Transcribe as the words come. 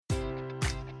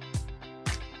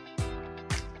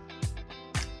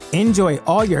Enjoy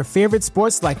all your favorite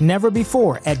sports like never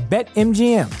before at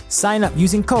BetMGM. Sign up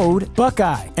using code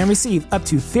Buckeye and receive up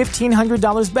to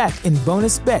 $1,500 back in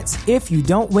bonus bets if you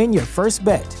don't win your first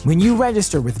bet. When you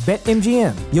register with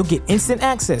BetMGM, you'll get instant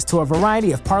access to a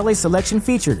variety of parlay selection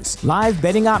features, live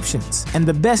betting options, and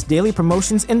the best daily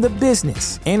promotions in the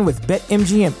business. And with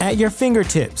BetMGM at your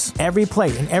fingertips, every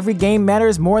play and every game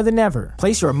matters more than ever.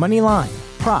 Place your money line,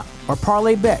 prop, or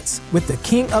parlay bets with the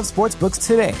king of sportsbooks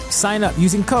today. Sign up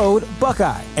using code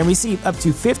Buckeye and receive up to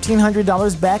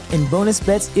 $1,500 back in bonus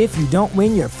bets if you don't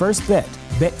win your first bet.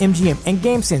 BetMGM and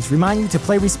GameSense remind you to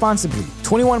play responsibly.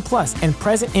 21 plus and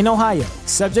present in Ohio,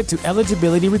 subject to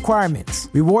eligibility requirements.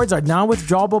 Rewards are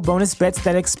non-withdrawable bonus bets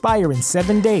that expire in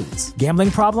 7 days. Gambling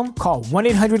problem? Call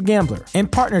 1-800-GAMBLER. In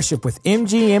partnership with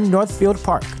MGM Northfield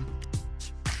Park.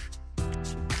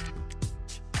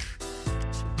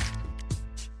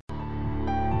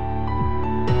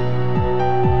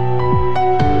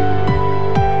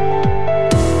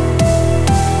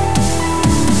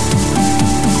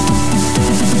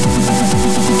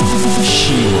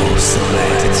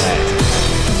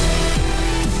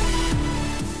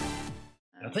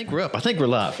 I think we're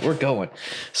live. We're going.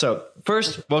 So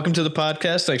first, welcome to the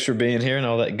podcast. Thanks for being here and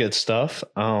all that good stuff.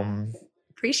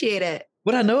 Appreciate it.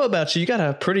 What I know about you got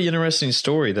a pretty interesting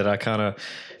story that I kind of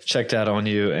checked out on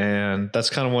you, and that's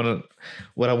kind of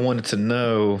what I wanted to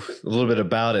know a little bit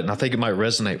about it, and I think it might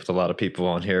resonate with a lot of people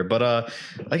on here. But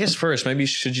I guess first, maybe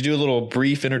should you do a little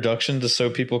brief introduction just so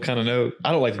people kind of know?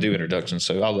 I don't like to do introductions,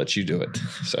 so I'll let you do it.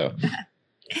 So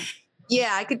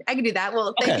yeah, I could do that.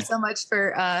 Well, thank you so much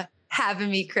for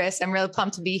having me, Chris. I'm really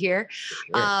pumped to be here.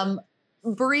 Sure.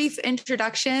 Brief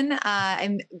introduction.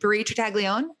 I'm Brie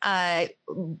Tritaglione,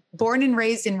 born and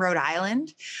raised in Rhode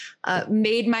Island,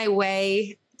 made my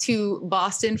way to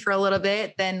Boston for a little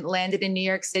bit, then landed in New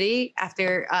York City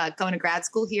after going to grad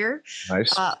school here.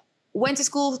 Nice. Went to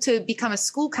school to become a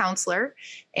school counselor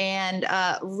and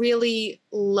really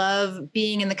love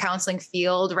being in the counseling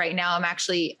field. Right now, I'm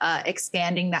actually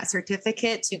expanding that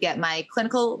certificate to get my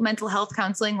clinical mental health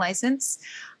counseling license.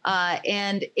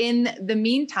 And in the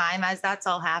meantime, as that's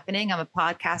all happening, I'm a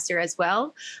podcaster as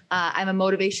well. I'm a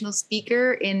motivational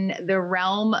speaker in the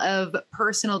realm of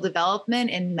personal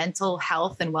development and mental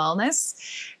health and wellness.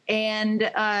 And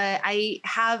I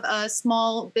have a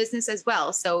small business as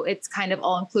well. So it's kind of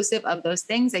all inclusive of those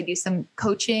things. I do some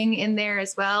coaching in there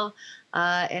as well.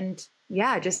 And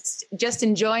yeah, just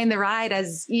enjoying the ride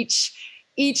as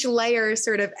each layer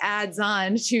sort of adds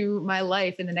on to my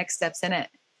life and the next steps in it.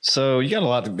 So you got a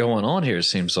lot going on here, it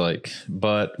seems like.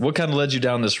 But what kind of led you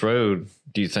down this road,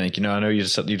 do you think? You know, I know you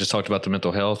just talked about the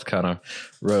mental health kind of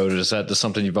road. Is that just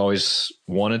something you've always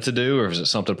wanted to do, or is it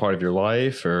something part of your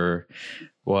life, or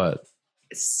what?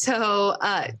 So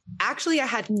actually, I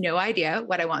had no idea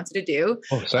what I wanted to do.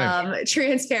 Oh, same.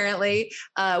 Transparently,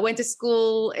 went to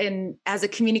school as a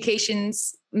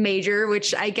communications major,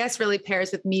 which I guess really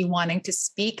pairs with me wanting to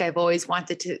speak. I've always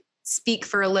wanted to speak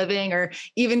for a living or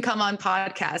even come on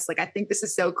podcasts. Like, I think this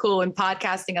is so cool, and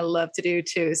podcasting I love to do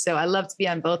too. So I love to be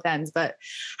on both ends, but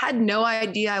had no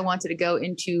idea I wanted to go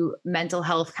into mental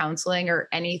health counseling or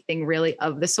anything really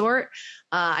of the sort.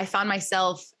 I found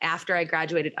myself after I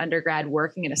graduated undergrad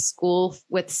working in a school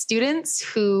with students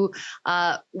who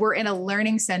were in a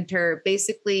learning center,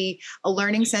 basically a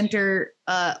learning center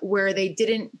where they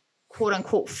didn't quote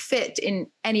unquote fit in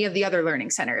any of the other learning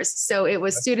centers. So it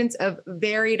was students of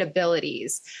varied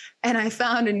abilities. And I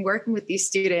found in working with these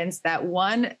students that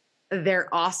one, they're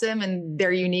awesome, and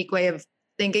their unique way of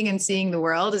thinking and seeing the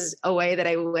world is a way that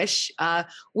I wish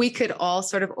we could all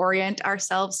sort of orient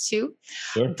ourselves to.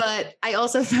 Sure. But I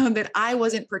also found that I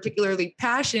wasn't particularly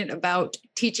passionate about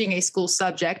teaching a school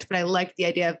subject, but I liked the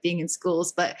idea of being in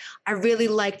schools, but I really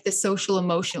liked the social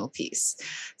emotional piece.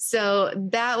 So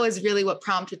that was really what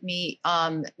prompted me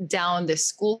down the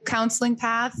school counseling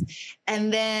path.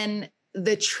 And then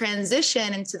the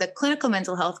transition into the clinical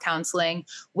mental health counseling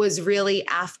was really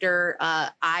after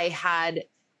I had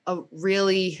a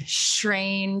really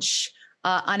strange,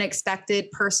 unexpected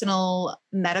personal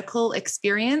medical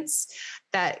experience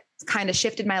that kind of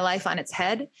shifted my life on its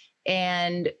head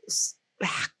and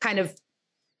kind of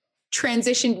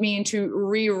transitioned me into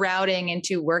rerouting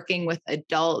into working with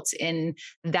adults in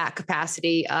that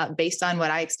capacity based on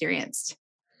what I experienced.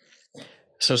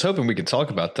 So I was hoping we could talk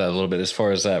about that a little bit as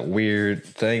far as that weird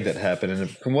thing that happened. And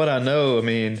from what I know, I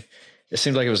mean, it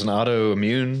seemed like it was an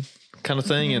autoimmune kind of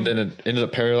thing, and then it ended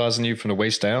up paralyzing you from the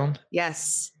waist down.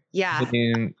 Yes. Yeah. I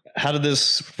mean,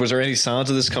 was there any signs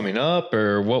of this coming up,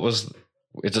 or what was,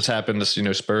 it just happened this,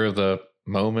 spur of the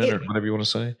moment or whatever you want to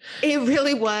say? It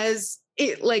really was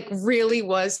it like really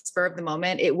was spur of the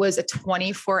moment. It was a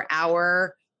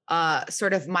 24-hour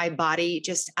sort of my body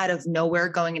just out of nowhere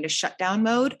going into shutdown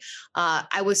mode.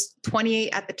 I was 28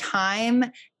 at the time,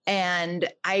 and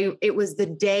it was the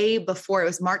day before, it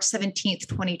was March 17th,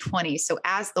 2020. So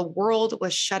as the world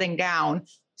was shutting down,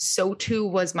 so too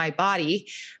was my body.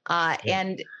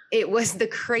 And it was the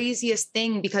craziest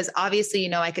thing because obviously, you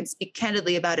know, I can speak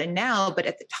candidly about it now, but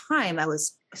at the time I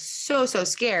was so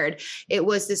scared. It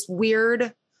was this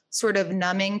weird sort of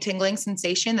numbing, tingling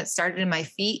sensation that started in my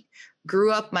feet,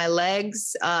 grew up my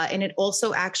legs, and it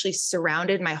also actually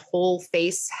surrounded my whole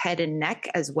face, head, and neck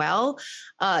as well.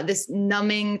 This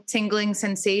numbing, tingling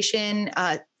sensation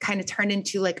kind of turned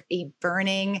into like a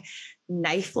burning,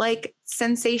 knife-like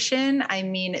sensation. I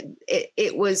mean,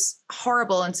 it was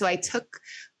horrible. And so I took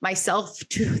myself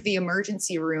to the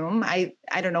emergency room. I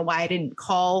don't know why I didn't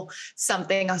call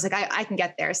something. I was like, I can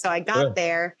get there. So I got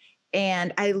there.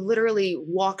 And I literally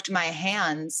walked my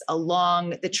hands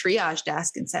along the triage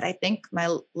desk and said, I think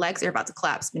my legs are about to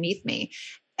collapse beneath me.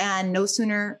 And no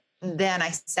sooner than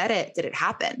I said it, did it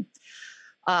happen.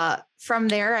 From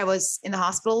there, I was in the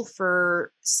hospital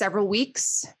for several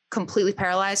weeks, completely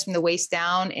paralyzed from the waist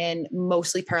down and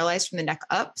mostly paralyzed from the neck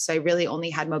up. So I really only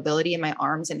had mobility in my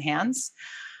arms and hands.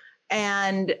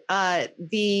 And at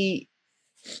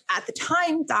the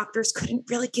time, doctors couldn't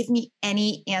really give me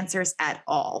any answers at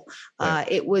all.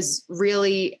 It was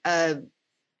really a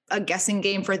guessing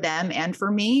game for them and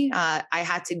for me. I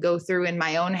had to go through in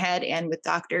my own head and with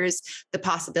doctors the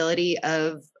possibility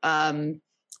of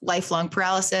lifelong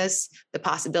paralysis, the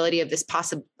possibility of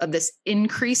this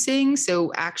increasing.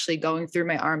 So actually going through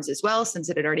my arms as well, since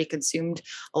it had already consumed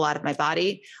a lot of my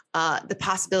body, the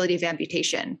possibility of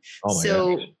amputation.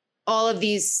 So all of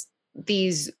these,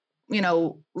 you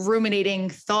know, ruminating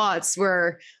thoughts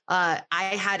were, I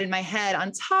had in my head,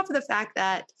 on top of the fact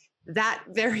that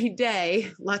very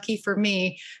day, lucky for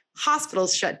me,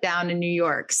 hospitals shut down in New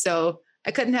York. So I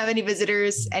couldn't have any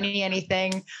visitors,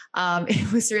 anything.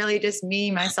 It was really just me,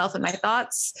 myself, and my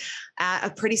thoughts at a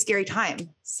pretty scary time.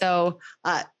 So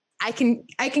I can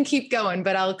keep going,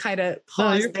 but I'll kind of pause.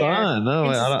 No, you're there. fine. No,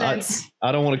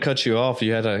 I don't want to cut you off.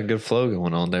 You had a good flow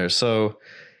going on there. So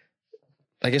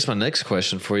I guess my next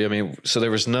question for you, I mean, so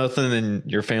there was nothing in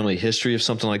your family history of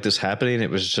something like this happening. It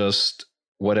was just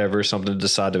whatever, something to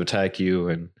decide to attack you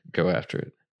and go after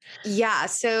it. Yeah.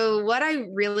 So what I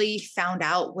really found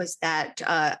out was that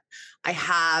I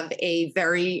have a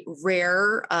very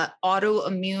rare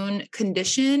autoimmune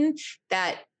condition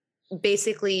that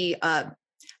basically,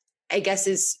 I guess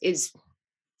is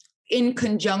in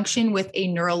conjunction with a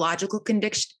neurological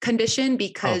condition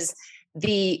because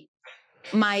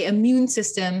my immune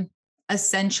system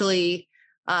essentially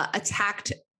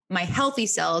attacked my healthy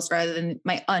cells rather than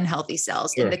my unhealthy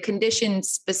cells. Sure. And the condition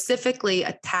specifically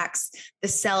attacks the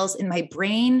cells in my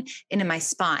brain and in my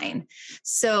spine.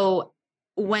 So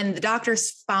when the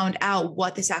doctors found out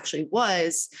what this actually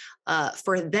was,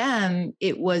 for them,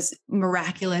 it was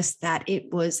miraculous that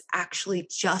it was actually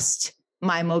just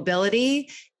my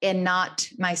mobility and not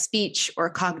my speech or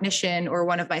cognition or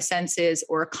one of my senses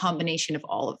or a combination of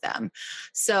all of them.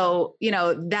 So, you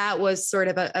know, that was sort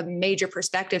of a major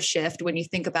perspective shift when you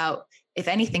think about if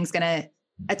anything's going to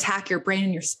attack your brain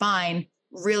and your spine,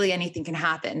 really anything can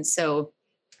happen. So,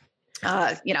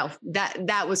 you know,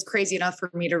 that was crazy enough for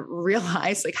me to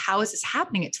realize, like, how is this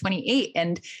happening at 28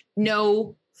 and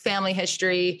no family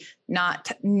history,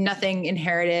 nothing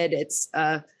inherited. It's,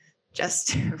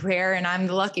 just rare, and I'm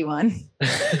the lucky one.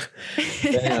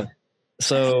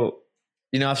 So,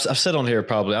 you know, I've said on here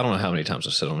probably, I don't know how many times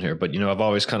I've said on here, but, you know, I've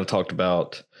always kind of talked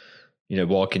about, you know,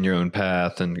 walking your own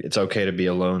path, and it's okay to be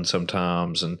alone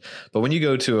sometimes. But when you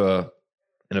go to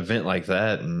an event like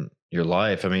that in your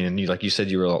life, I mean, and like you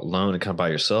said, you were alone and kind of by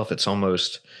yourself. It's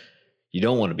almost, you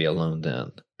don't want to be alone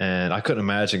then. And I couldn't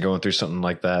imagine going through something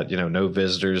like that, you know, no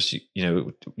visitors, you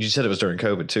know, you said it was during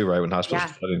COVID too, right? When hospitals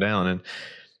were shutting down. And,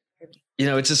 you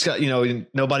know, it's just got, you know,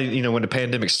 nobody, you know, when the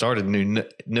pandemic started,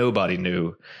 nobody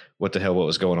knew what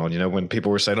was going on. You know, when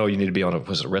people were saying, oh, you need to be on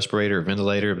a respirator or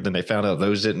ventilator, but then they found out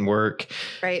those didn't work.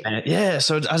 Right. And yeah.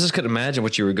 So I just couldn't imagine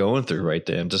what you were going through right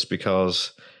then, just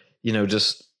because, you know,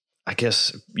 I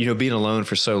guess, you know, being alone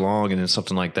for so long and then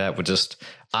something like that would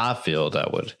I feel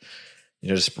that would, you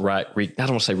know, just I don't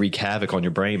want to say wreak havoc on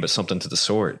your brain, but something to the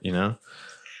sort, you know?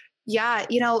 Yeah.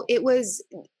 You know,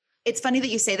 it's funny that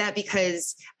you say that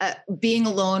because being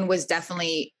alone was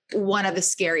definitely one of the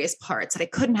scariest parts, that I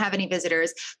couldn't have any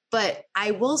visitors. But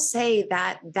I will say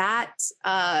that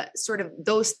sort of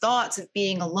those thoughts of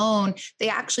being alone, they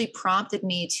actually prompted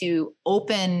me to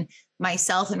open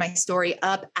myself and my story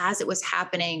up as it was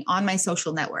happening on my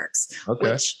social networks,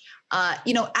 which,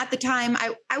 at the time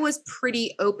I was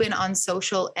pretty open on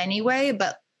social anyway,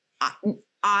 but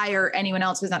I or anyone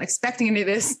else was not expecting any of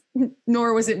this,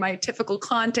 nor was it my typical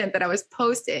content that I was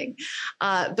posting.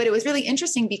 But it was really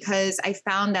interesting because I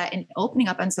found that in opening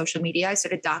up on social media, I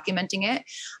started documenting it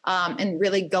and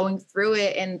really going through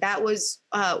it. And that was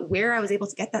where I was able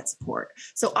to get that support.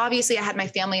 So obviously I had my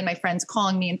family and my friends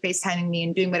calling me and FaceTiming me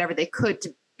and doing whatever they could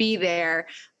to be there,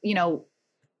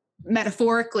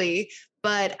 metaphorically.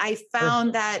 But I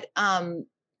found that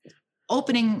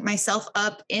opening myself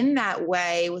up in that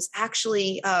way was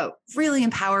actually really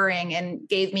empowering and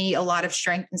gave me a lot of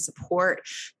strength and support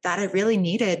that I really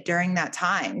needed during that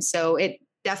time. So it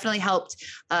definitely helped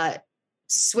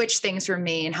switch things for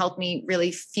me and helped me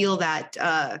really feel that,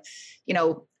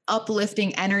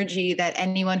 uplifting energy that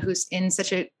anyone who's in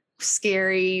such a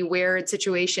scary, weird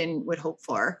situation would hope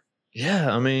for.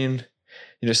 Yeah. I mean,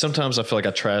 sometimes I feel like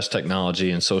I trash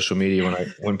technology and social media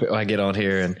when I get on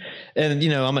here and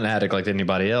I'm an addict like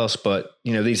anybody else, but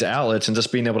these outlets and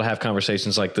just being able to have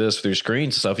conversations like this through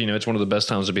screens and stuff, it's one of the best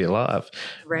times to be alive.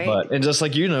 Right. And just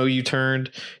like, you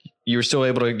were still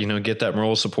able to, get that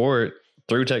moral support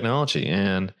through technology.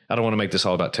 And I don't want to make this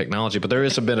all about technology, but there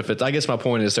is some benefits. I guess my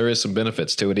point is there is some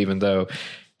benefits to it, even though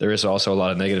there is also a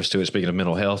lot of negatives to it, speaking of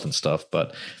mental health and stuff,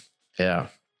 but yeah.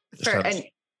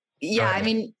 Yeah, I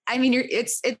mean,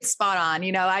 it's spot on.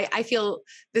 I feel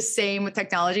the same with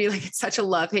technology. Like it's such a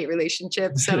love-hate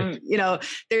relationship. So,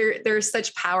 there's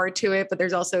such power to it, but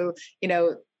there's also,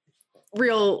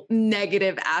 real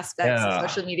negative aspects of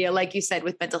social media, like you said,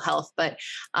 with mental health. But,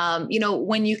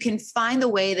 when you can find the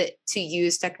way to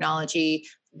use technology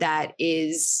that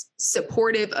is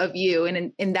supportive of you.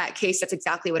 And in that case, that's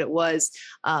exactly what it was.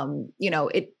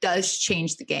 It does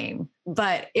change the game,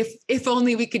 but if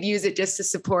only we could use it just to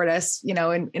support us,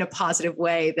 in a positive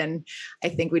way, then I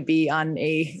think we'd be on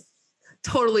a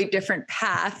totally different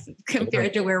path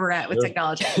compared to where we're at with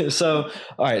technology. So,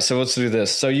 all right. So let's do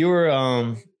this. So you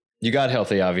were, you got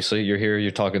healthy, obviously. You're here,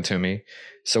 you're talking to me.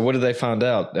 So what did they find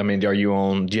out? I mean, do you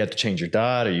have to change your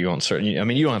diet? Are you on certain,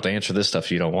 you don't have to answer this stuff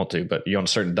if you don't want to, but are you on a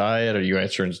certain diet? Are you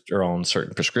on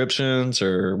certain prescriptions,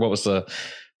 or what was the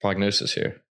prognosis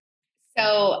here?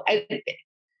 So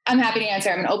I'm happy to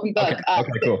answer. I'm an open book. Okay,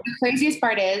 cool. The craziest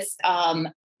part is,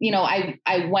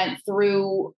 I went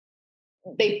through,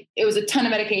 it was a ton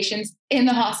of medications in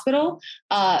the hospital.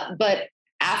 But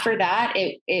after that,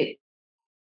 it's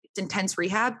intense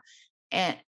rehab.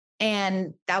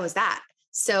 And that was that.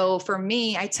 So for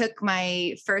me, I took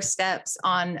my first steps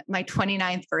on my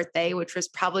 29th birthday, which was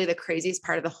probably the craziest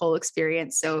part of the whole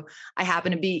experience. So I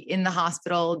happened to be in the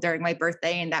hospital during my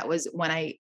birthday, and that was when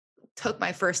I took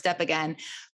my first step again.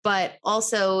 But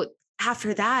also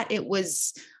after that, it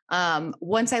was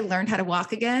once I learned how to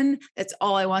walk again, that's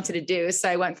all I wanted to do. So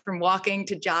I went from walking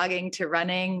to jogging to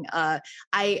running.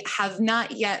 I have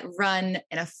not yet run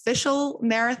an official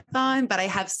marathon, but I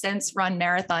have since run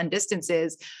marathon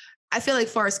distances. I feel like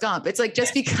Forrest Gump. It's like,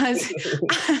 just because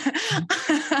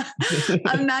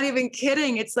I'm not even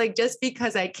kidding. It's like, just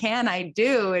because I can, I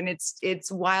do. And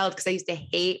it's wild because I used to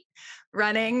hate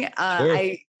running.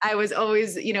 Sure. I was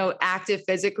always, active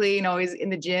physically and always in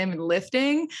the gym and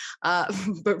lifting,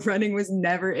 but running was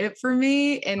never it for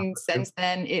me. And since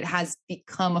then it has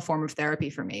become a form of therapy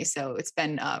for me. So it's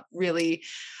been really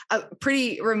a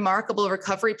pretty remarkable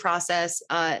recovery process.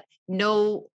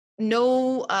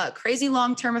 No crazy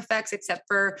long-term effects, except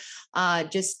for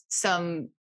just some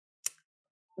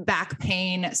back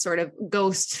pain, sort of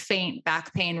ghost faint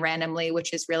back pain randomly,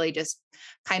 which is really just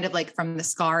kind of like from the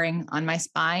scarring on my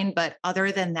spine. But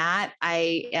other than that,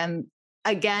 I am,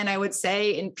 again, I would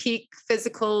say, in peak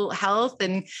physical health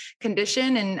and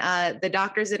condition. And the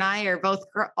doctors and I are both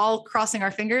all crossing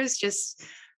our fingers, just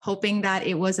hoping that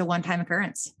it was a one-time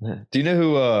occurrence. Do you know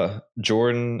who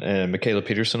Jordan and Mikhaila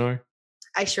Peterson are?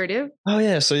 I sure do. Oh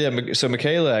yeah. So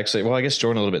Mikhaila actually, well, I guess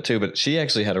Jordan a little bit too, but she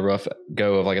actually had a rough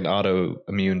go of like an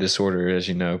autoimmune disorder, as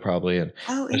you know, probably. And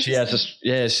she has this,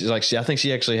 she's like, I think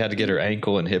she actually had to get her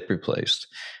ankle and hip replaced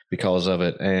because of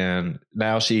it. And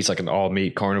now she eats like an all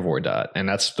meat carnivore diet. And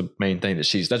that's the main thing that's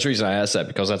the reason I asked that,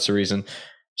 because that's the reason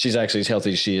she's actually as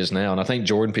healthy as she is now. And I think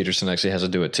Jordan Peterson actually has to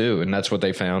do it too. And that's what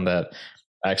they found that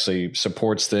actually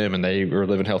supports them, and they are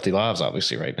living healthy lives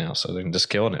obviously right now, so they're just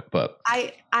killing it. But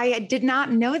I did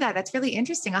not know that. That's really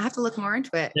interesting. I'll have to look more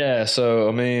into it. Yeah, so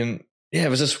I mean, it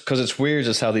was just because it's weird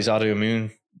just how these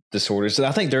autoimmune disorders. And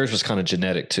I think theirs was kind of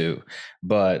genetic too,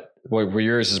 but where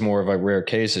yours is more of a rare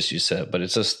case, as you said, but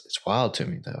it's wild to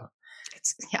me though.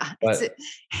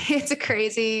 It's a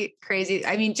crazy,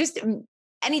 I mean, just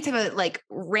any type of like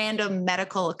random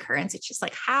medical occurrence. It's just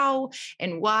like how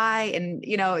and why, and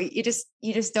you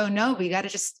just don't know, but you got to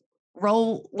just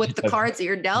roll with the cards that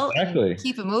you're dealt and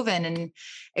keep it moving and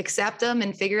accept them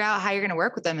and figure out how you're going to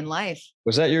work with them in life.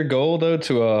 Was that your goal though,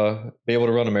 to be able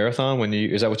to run a marathon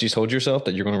is that what you told yourself,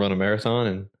 that you're going to run a marathon?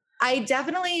 And I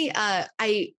definitely,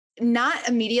 not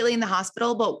immediately in the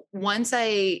hospital, but once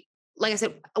I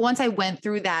went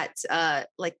through that,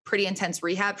 like pretty intense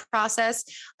rehab process,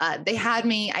 they had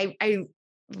me, I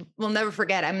will never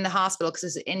forget. I'm in the hospital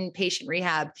because it's inpatient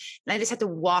rehab, and I just had to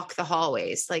walk the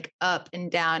hallways, like up and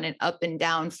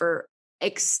down for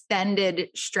extended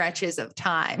stretches of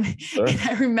time. Sure. And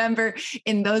I remember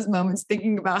in those moments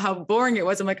thinking about how boring it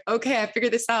was. I'm like, okay, I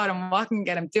figured this out. I'm walking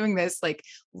again. I'm doing this. Like,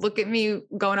 look at me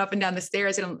going up and down the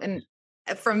stairs. And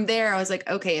from there, I was like,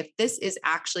 okay, if this is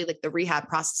actually like the rehab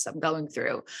process I'm going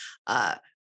through,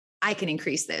 I can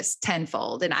increase this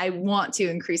tenfold, and I want to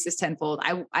increase this tenfold.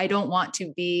 I don't want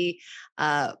to be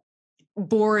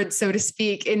bored, so to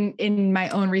speak, in my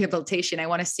own rehabilitation. I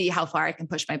want to see how far I can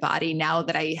push my body now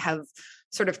that I have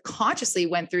sort of consciously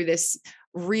went through this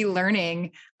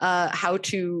relearning how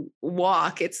to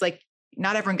walk. It's like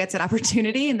not everyone gets an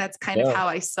opportunity, and that's kind of how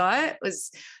I saw it.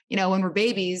 Was, when we're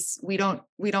babies, we don't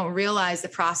realize the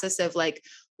process of like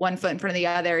one foot in front of the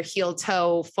other, heel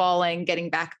toe, falling,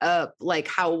 getting back up, like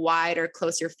how wide or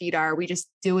close your feet are. We just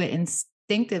do it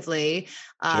instinctively.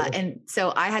 Sure. And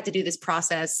so I had to do this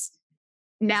process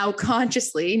now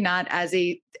consciously, not as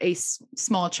a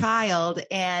small child.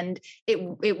 And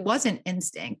it wasn't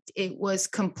instinct. It was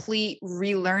complete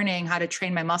relearning how to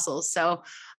train my muscles. So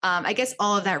I guess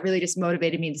all of that really just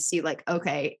motivated me to see like,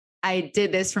 okay, I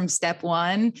did this from step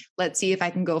one. Let's see if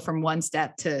I can go from one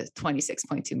step to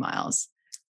 26.2 miles.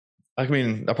 I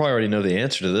mean, I probably already know the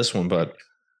answer to this one, but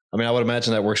I mean, I would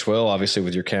imagine that works well, obviously,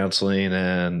 with your counseling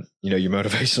and, your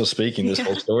motivational speaking, this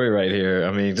whole story right here.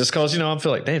 I mean, just cause, I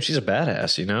feel like, damn, she's a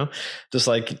badass, just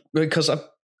like, because I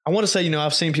want to say,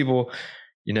 I've seen people,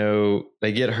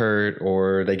 they get hurt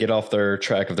or they get off their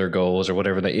track of their goals or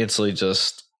whatever. They instantly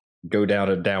just go down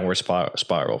a downward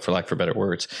spiral, for better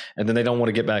words. And then they don't want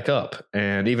to get back up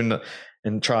and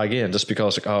try again, just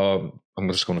because like, oh, I'm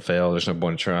just going to fail. There's no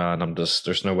point in trying.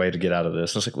 there's no way to get out of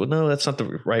this. And it's like, well, no, that's not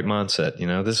the right mindset.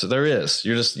 There is,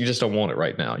 you just don't want it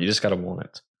right now. You just got to want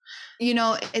it.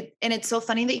 And it's so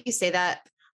funny that you say that.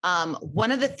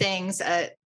 One of the things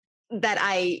that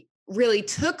I really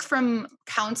took from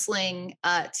counseling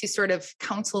to sort of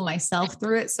counsel myself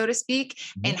through it, so to speak,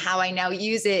 and how I now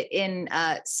use it in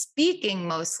speaking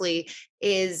mostly,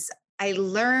 is I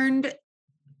learned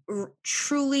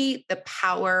truly the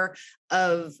power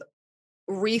of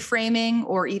reframing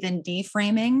or even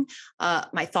deframing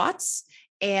my thoughts.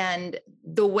 And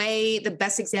the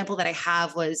best example that I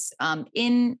have was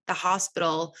in the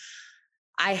hospital,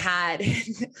 I had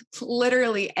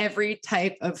literally every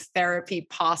type of therapy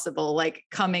possible, like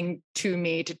coming to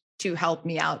me to help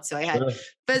me out. So I had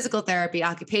physical therapy,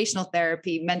 occupational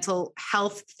therapy, mental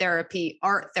health therapy,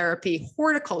 art therapy,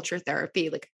 horticulture therapy.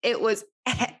 Like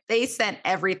they sent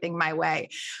everything my way,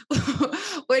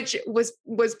 which was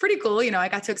pretty cool. I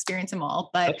got to experience them all,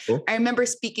 but cool. I remember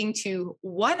speaking to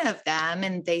one of them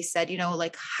and they said,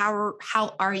 like,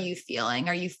 how are you feeling?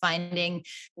 Are you finding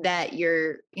that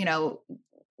you're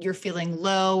feeling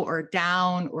low or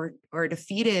down or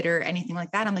defeated or anything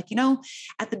like that? I'm like,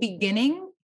 at the beginning,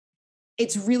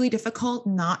 it's really difficult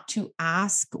not to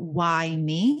ask why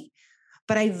me,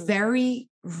 but I very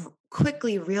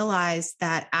quickly realized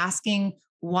that asking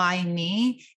why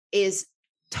me is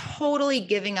totally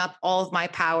giving up all of my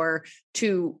power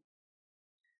to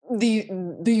the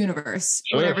universe,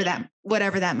 sure.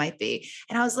 whatever that might be.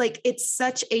 And I was like, it's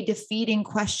such a defeating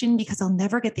question because I'll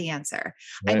never get the answer.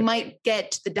 Right. I might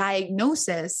get the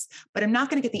diagnosis, but I'm not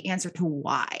going to get the answer to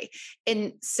why.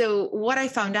 And so what I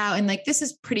found out, and like, this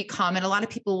is pretty common. A lot of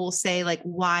people will say like,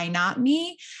 why not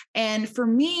me? And for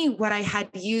me, what I had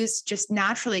used just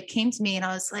naturally came to me and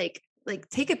I was like,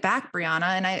 take it back,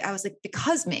 Brianna. And I was like,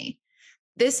 because me,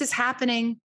 this is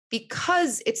happening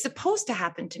because it's supposed to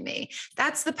happen to me.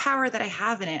 That's the power that I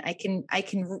have in it. I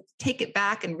can take it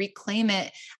back and reclaim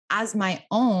it as my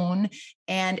own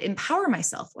and empower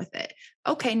myself with it.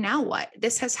 Okay, now what?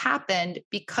 This has happened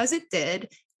because it did.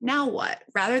 Now what?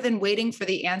 Rather than waiting for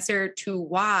the answer to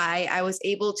why, I was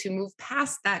able to move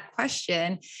past that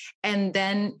question and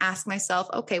then ask myself,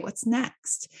 okay, what's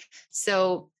next?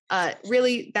 So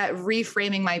really that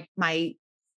reframing my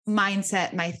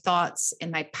mindset, my thoughts,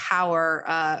 and my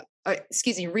power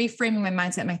reframing my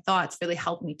mindset, my thoughts really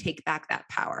helped me take back that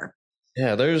power.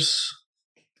 Yeah,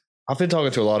 I've been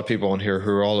talking to a lot of people on here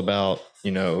who are all about,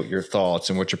 your thoughts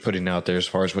and what you're putting out there as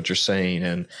far as what you're saying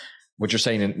and what you're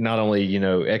saying, not only,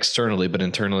 externally, but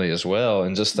internally as well.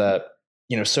 And just that,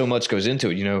 so much goes into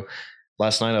it.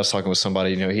 Last night I was talking with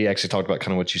somebody, he actually talked about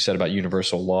kind of what you said about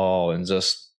universal law and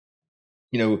just,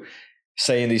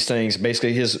 saying these things.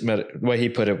 Basically the way he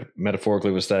put it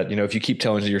metaphorically was that, if you keep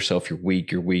telling yourself you're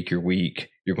weak, you're weak, you're weak,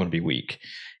 you're going to be weak,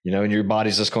 and your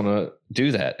body's just going to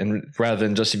do that. And rather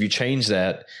than just, if you change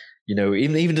that,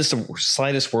 even just the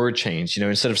slightest word change,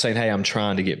 instead of saying, hey, I'm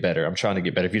trying to get better.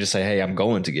 If you just say, hey, I'm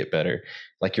going to get better,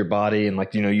 like your body and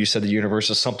like, you said the universe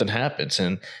is something happens.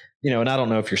 And, and I don't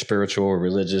know if you're spiritual or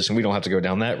religious, and we don't have to go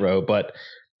down that road, but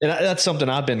and that's something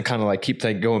I've been kind of like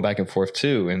going back and forth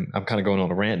too. And I'm kind of going on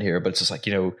a rant here, but it's just like,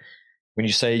 when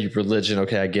you say religion,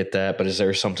 okay, I get that, but is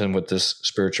there something with this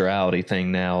spirituality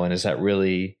thing now? And is that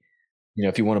really,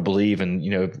 if you want to believe and,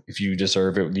 if you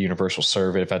deserve it, the universe will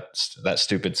serve it, if that's that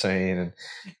stupid saying. And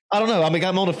I don't know. I mean,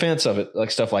 I'm on the fence of it,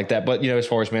 like stuff like that. But, as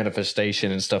far as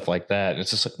manifestation and stuff like that, it's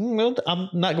just like, well, I'm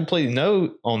not completely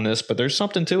no on this, but there's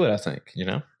something to it, I think,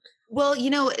 Well,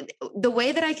 the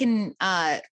way that I can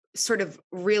sort of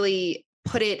really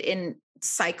put it in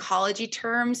psychology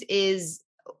terms is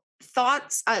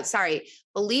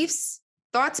beliefs,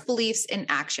 and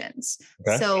actions.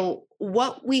 Okay. So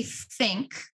what we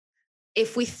think,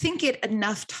 if we think it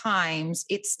enough times,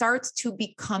 it starts to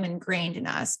become ingrained in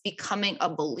us, becoming a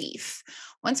belief.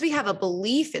 Once we have a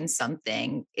belief in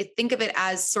something, think of it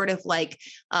as sort of like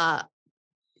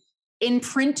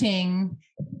imprinting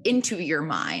into your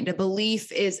mind. A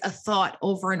belief is a thought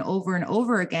over and over and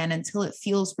over again until it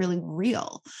feels really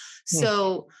real.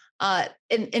 So,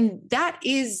 and that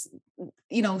is,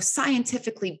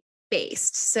 scientifically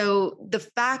based. So the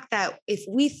fact that if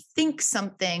we think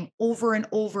something over and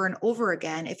over and over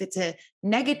again, if it's a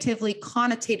negatively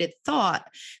connotated thought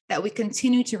that we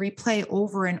continue to replay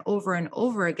over and over and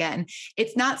over again,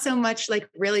 it's not so much like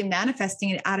really manifesting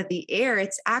it out of the air.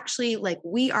 It's actually like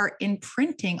we are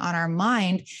imprinting on our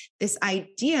mind this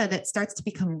idea that starts to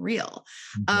become real.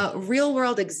 A real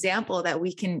world example that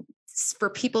we can, for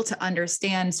people to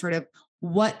understand sort of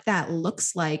what that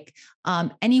looks like.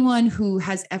 Anyone who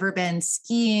has ever been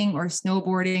skiing or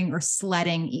snowboarding or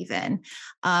sledding even,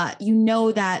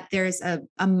 that there's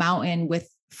a mountain with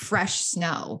fresh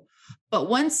snow. But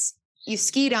once you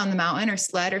ski down the mountain or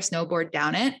sled or snowboard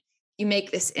down it, you make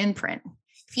this imprint.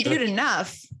 If you do it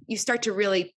enough, you start to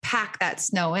really pack that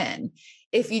snow in.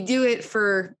 If you do it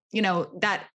for,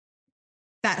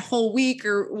 that whole week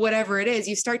or whatever it is,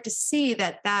 you start to see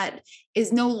that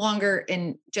is no longer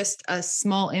in just a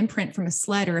small imprint from a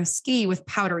sled or a ski with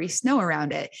powdery snow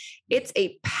around it. It's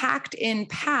a packed in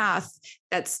path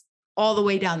that's all the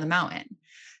way down the mountain.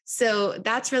 So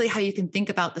that's really how you can think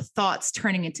about the thoughts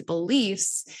turning into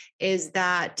beliefs, is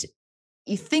that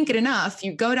you think it enough,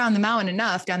 you go down the mountain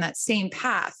enough, down that same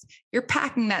path, you're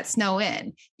packing that snow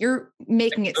in, you're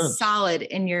making it solid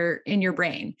in your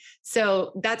brain.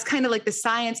 So that's kind of like the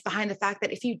science behind the fact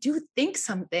that if you do think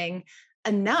something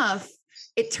enough,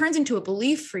 it turns into a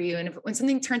belief for you. And when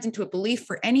something turns into a belief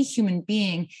for any human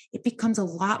being, it becomes a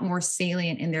lot more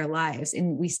salient in their lives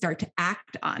and we start to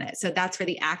act on it. So that's where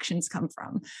the actions come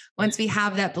from. Once we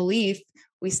have that belief,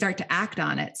 we start to act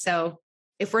on it. So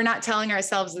if we're not telling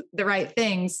ourselves the right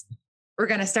things, we're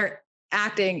going to start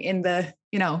acting in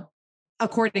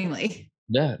accordingly.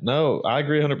 Yeah, no, I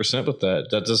agree 100% with that.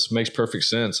 That just makes perfect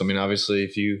sense. I mean, obviously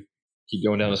if you keep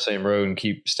going down the same road and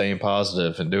keep staying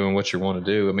positive and doing what you want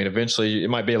to do, I mean, eventually it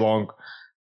might be a long,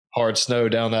 hard snow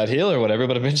down that hill or whatever,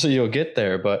 but eventually you'll get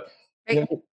there. But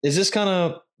is this kind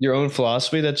of your own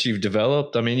philosophy that you've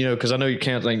developed? I mean, because I know you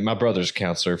can't, like my brother's a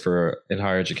counselor in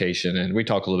higher education, and we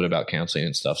talk a little bit about counseling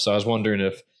and stuff. So I was wondering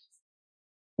if,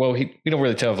 we don't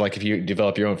really tell if you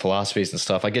develop your own philosophies and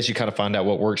stuff. I guess you kind of find out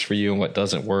what works for you and what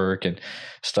doesn't work and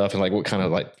stuff, and like what kind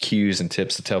of like cues and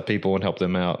tips to tell people and help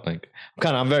them out. Like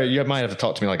you might have to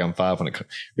talk to me like I'm 5 when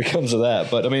it comes to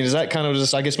that. But I mean, is that kind of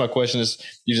just, I guess my question is,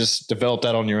 you just developed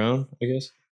that on your own, I guess?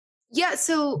 Yeah.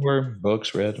 So or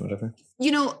books read, whatever.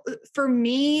 For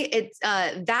me, it's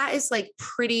that is like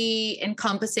pretty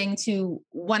encompassing to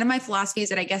one of my philosophies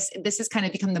that I guess this has kind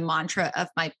of become the mantra of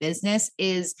my business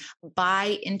is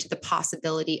buy into the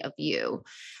possibility of you.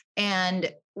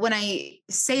 And when I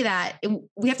say that,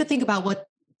 we have to think about what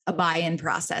a buy-in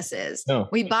process is. Oh.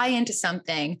 We buy into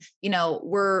something,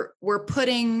 we're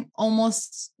putting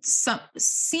almost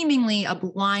seemingly a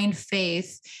blind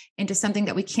faith into something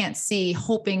that we can't see,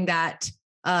 hoping that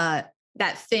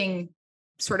that thing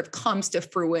sort of comes to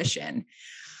fruition.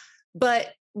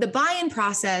 But the buy-in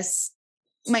process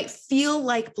might feel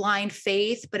like blind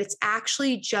faith, but it's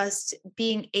actually just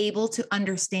being able to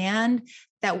understand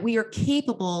that we are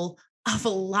capable of a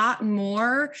lot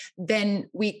more than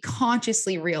we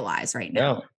consciously realize right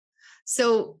now. Yeah.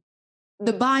 So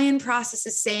the buy-in process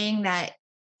is saying that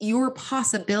your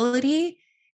possibility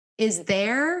is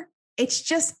there. It's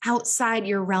just outside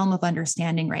your realm of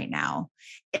understanding right now.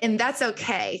 And that's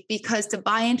okay, because to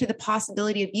buy into the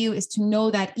possibility of you is to know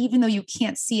that even though you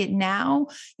can't see it now,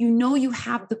 you know you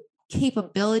have the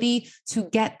capability to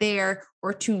get there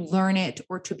or to learn it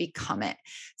or to become it.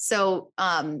 So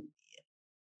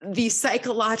the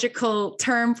psychological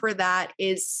term for that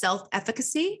is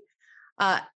self-efficacy.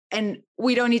 And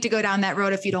we don't need to go down that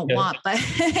road if you don't want, but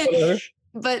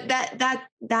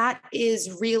that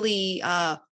is really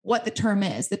what the term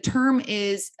is. The term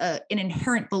is an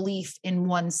inherent belief in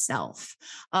oneself,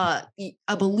 a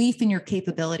belief in your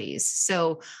capabilities.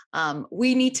 So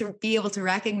we need to be able to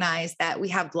recognize that we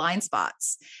have blind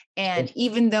spots. And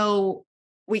even though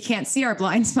we can't see our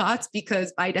blind spots,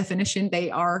 because by definition,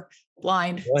 they are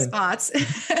blind spots,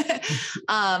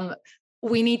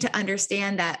 we need to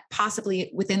understand that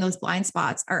possibly within those blind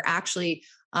spots are actually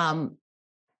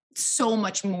so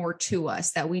much more to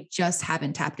us that we just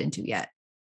haven't tapped into yet.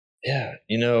 Yeah.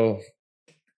 You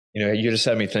just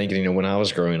had me thinking, when I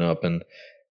was growing up and,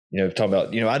 talking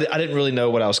about, I didn't really know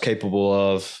what I was capable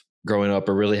of growing up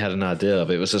or really had an idea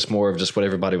of. It was just more of just what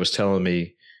everybody was telling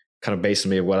me, kind of basing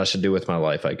me of what I should do with my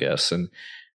life, I guess. And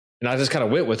I just kind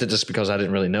of went with it just because I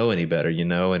didn't really know any better,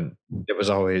 and it was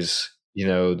always,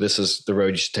 this is the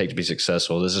road you should take to be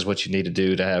successful. This is what you need to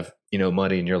do to have,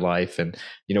 money in your life and,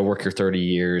 work your 30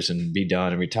 years and be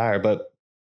done and retire. But,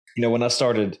 when I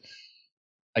started,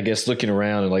 I guess, looking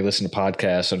around and like listening to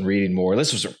podcasts and reading more,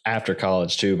 this was after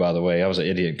college too, by the way. I was an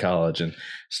idiot in college and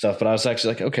stuff, but I was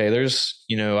actually like, okay, there's,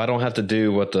 I don't have to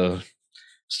do what the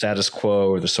status quo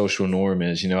or the social norm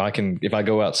is. I can, if I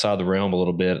go outside the realm a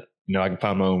little bit, I can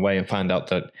find my own way and find out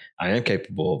that I am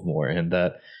capable of more. And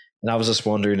I was just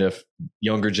wondering if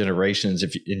younger generations,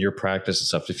 if in your practice and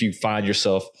stuff, if you find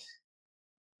yourself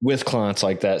with clients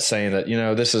like that saying that,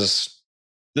 this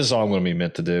is all I'm going to be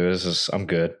meant to do. I'm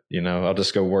good. I'll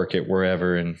just go work it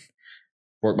wherever and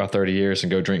work my 30 years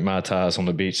and go drink Mai Tais on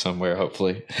the beach somewhere,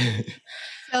 hopefully.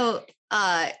 So,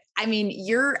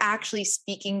 you're actually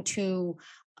speaking to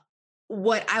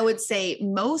what I would say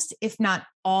most, if not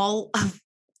all of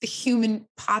the human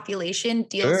population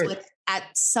deals with at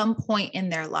some point in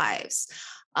their lives.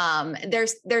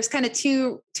 There's kind of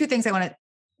two things I want to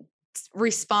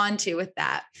respond to with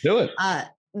that. Do it.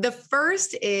 The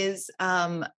first is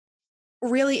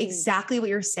really exactly what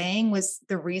you're saying was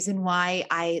the reason why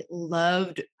I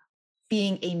loved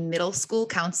being a middle school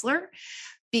counselor,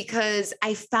 because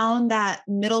I found that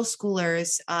middle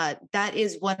schoolers, that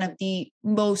is one of the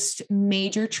most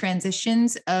major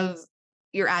transitions of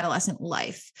your adolescent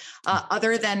life,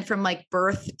 other than from like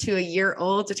birth to a year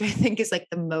old, which I think is like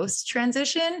the most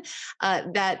transition,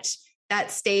 that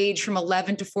stage from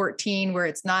 11 to 14, where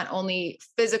it's not only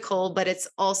physical, but it's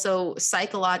also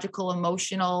psychological,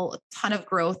 emotional, a ton of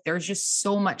growth. There's just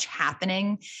so much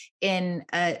happening in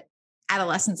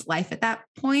adolescent's life at that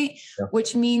point,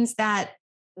 which means that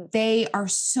they are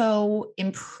so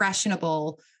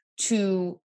impressionable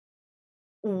to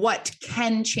what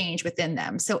can change within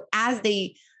them. So as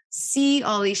they see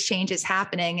all these changes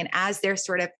happening, and as they're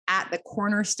sort of at the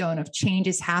cornerstone of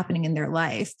changes happening in their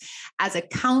life, as a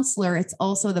counselor, it's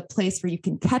also the place where you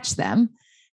can catch them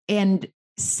and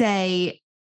say,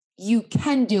 you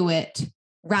can do it,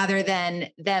 rather than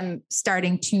them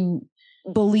starting to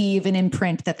believe and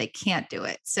imprint that they can't do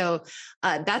it. So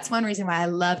that's one reason why I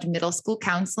loved middle school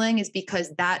counseling, is because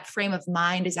that frame of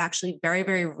mind is actually very,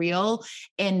 very real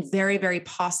and very, very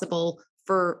possible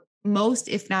for most,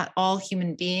 if not all,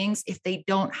 human beings, if they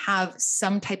don't have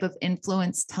some type of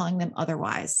influence telling them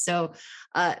otherwise. So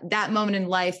that moment in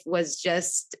life was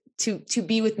just to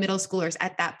be with middle schoolers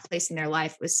at that place in their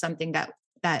life was something that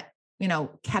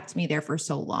kept me there for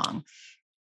so long.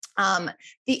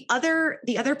 The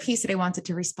other piece that I wanted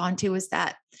to respond to is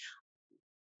that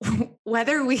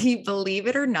whether we believe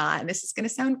it or not, and this is going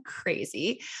to sound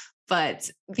crazy,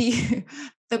 but the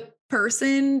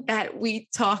person that we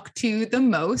talk to the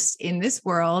most in this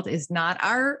world is not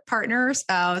our partner or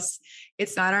spouse.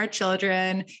 It's not our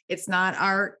children. It's not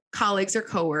our colleagues or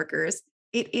coworkers.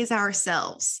 It is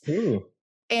ourselves. Ooh.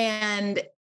 And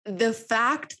the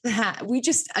fact that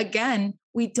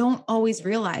we don't always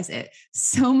realize it.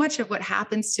 So much of what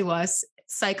happens to us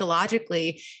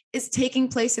psychologically is taking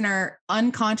place in our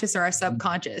unconscious or our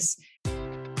subconscious.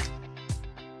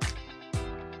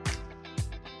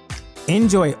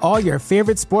 Enjoy all your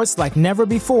favorite sports like never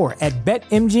before at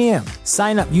BetMGM.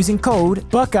 Sign up using code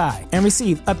Buckeye and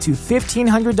receive up to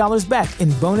 $1,500 back in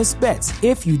bonus bets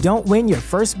if you don't win your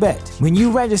first bet. When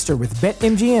you register with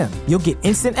BetMGM, you'll get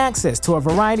instant access to a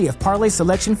variety of parlay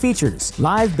selection features,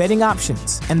 live betting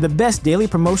options, and the best daily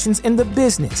promotions in the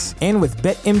business. And with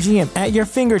BetMGM at your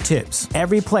fingertips,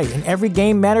 every play and every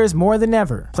game matters more than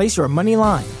ever. Place your money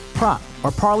line, prop, or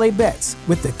parlay bets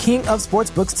with the king of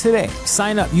sportsbooks today.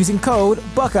 Sign up using code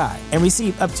Buckeye and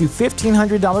receive up to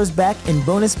 $1,500 back in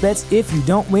bonus bets if you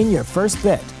don't win your first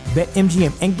bet.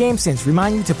 BetMGM and GameSense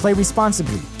remind you to play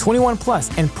responsibly. 21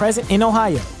 plus and present in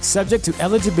Ohio, subject to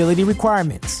eligibility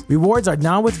requirements. Rewards are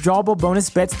non-withdrawable bonus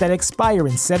bets that expire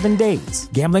in 7 days.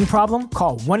 Gambling problem?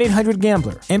 Call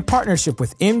 1-800-GAMBLER in partnership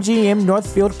with MGM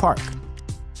Northfield Park.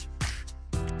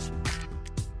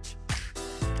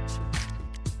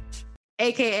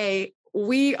 AKA,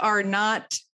 we are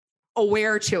not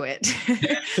aware to it.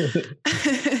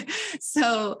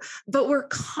 So, but we're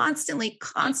constantly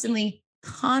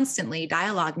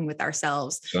dialoguing with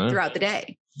ourselves throughout the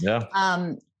day. Yeah.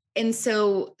 And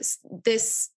so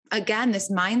this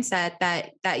mindset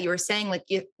that you were saying, like,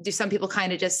 do some people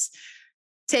kind of just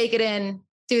take it in,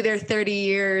 do their 30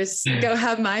 years, go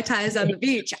have Mai Tais on the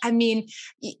beach? I mean,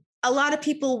 a lot of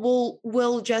people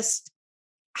will just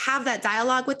have that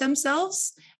dialogue with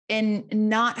themselves and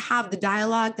not have the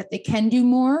dialogue that they can do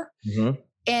more. Mm-hmm.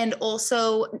 And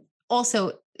also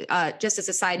just as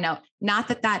a side note, not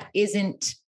that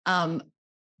isn't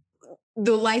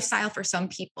the lifestyle for some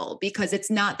people, because it's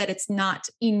not that it's not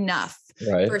enough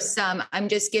for some. I'm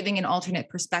just giving an alternate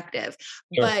perspective.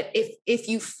 Sure. But if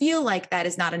you feel like that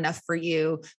is not enough for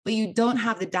you, but you don't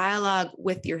have the dialogue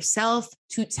with yourself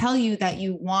to tell you that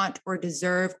you want or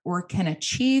deserve or can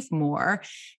achieve more,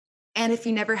 and if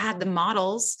you never had the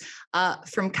models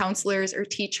from counselors or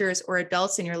teachers or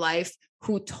adults in your life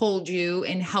who told you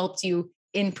and helped you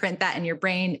imprint that in your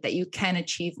brain that you can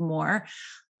achieve more,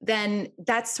 then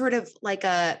that's sort of like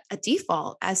a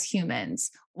default as humans.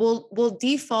 We'll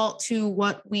default to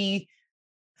what we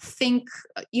think,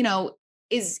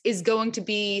 is going to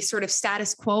be sort of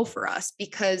status quo for us,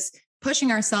 because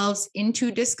pushing ourselves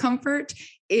into discomfort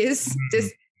is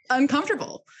just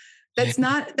uncomfortable. That's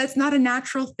not a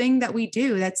natural thing that we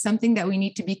do. That's something that we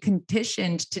need to be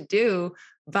conditioned to do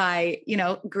by,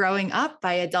 growing up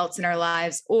by adults in our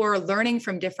lives, or learning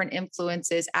from different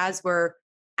influences as we're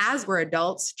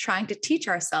adults, trying to teach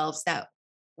ourselves that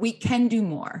we can do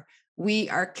more. We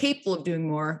are capable of doing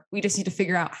more. We just need to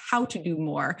figure out how to do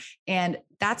more. And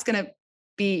that's going to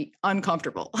be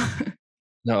uncomfortable.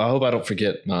 No, I hope I don't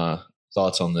forget my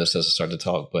thoughts on this as I start to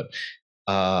talk, but,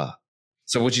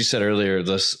 so what you said earlier,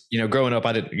 this, growing up,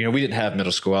 we didn't have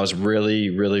middle school. I was really,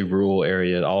 really rural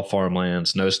area, all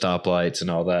farmlands, no stoplights and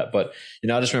all that. But,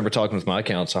 I just remember talking with my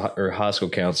counselor or high school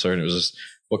counselor, and it was just,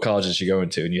 what college did you go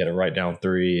into? And you had to write down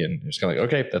 3, and it was kind of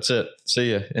like, okay, that's it.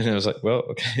 See ya. And I was like, well,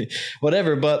 okay,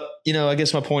 whatever. But, I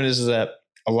guess my point is that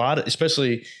a lot of,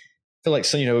 especially, I feel like,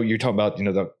 you're talking about,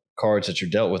 the cards that you're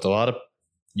dealt with. A lot of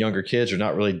younger kids are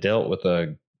not really dealt with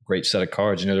a great set of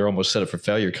cards. They're almost set up for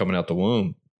failure coming out the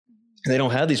womb. They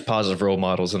don't have these positive role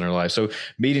models in their life. So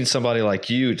meeting somebody like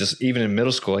you, just even in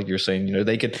middle school, like you're saying,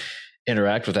 they could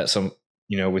interact with that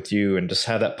with you, and just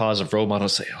have that positive role model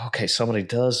and say, okay, somebody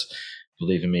does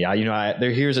believe in me.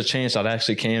 Here's a chance I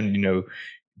actually can,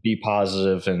 be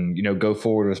positive and, go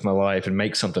forward with my life and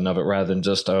make something of it, rather than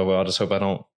just, I just hope I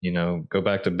don't, go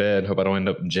back to bed, hope I don't end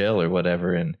up in jail or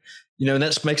whatever. And,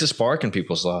 that makes a spark in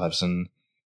people's lives. And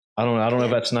I don't know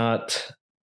if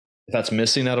that's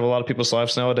missing out of a lot of people's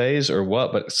lives nowadays or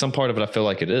what, but some part of it, I feel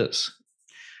like it is.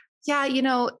 Yeah.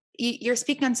 You're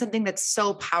speaking on something that's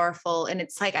so powerful, and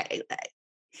it's like,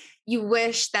 you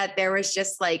wish that there was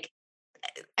just like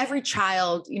every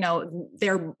child,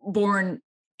 they're born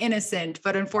innocent,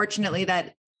 but unfortunately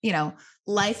that,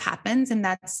 life happens, and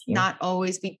that's not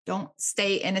always, we don't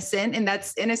stay innocent, and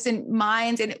that's innocent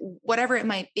minds and whatever it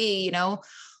might be,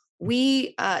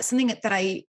 we, something that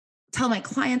I tell my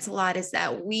clients a lot is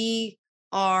that we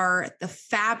are the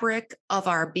fabric of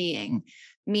our being,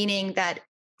 meaning that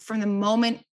from the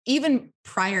moment, even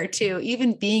prior to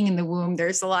even being in the womb,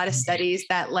 there's a lot of studies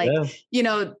that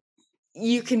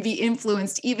you can be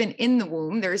influenced even in the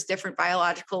womb. There's different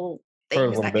biological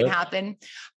things that can happen.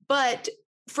 But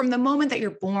from the moment that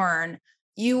you're born,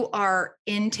 you are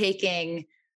intaking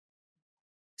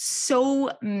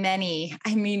so many,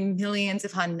 millions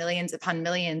upon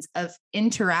millions of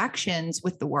interactions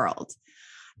with the world.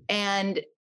 And,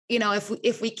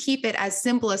 if we keep it as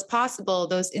simple as possible,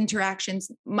 those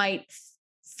interactions might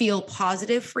feel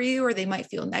positive for you, or they might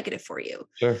feel negative for you.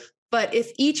 Sure. But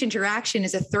if each interaction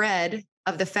is a thread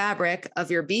of the fabric of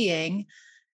your being,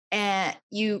 and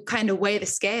you kind of weigh the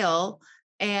scale,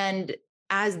 and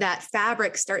as that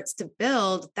fabric starts to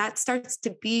build, that starts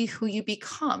to be who you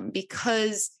become,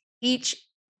 because each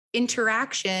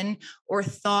interaction or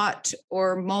thought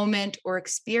or moment or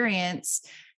experience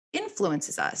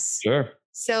influences us. Sure.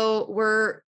 So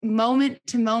we're moment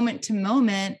to moment to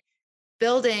moment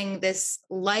building this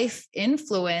life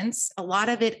influence, a lot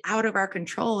of it out of our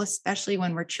control, especially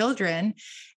when we're children.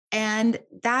 And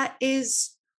that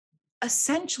is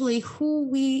essentially who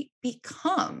we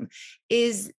become,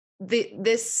 is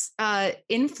this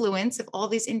influence of all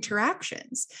these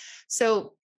interactions.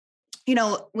 So,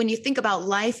 when you think about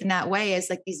life in that way, as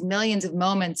like these millions of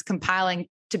moments compiling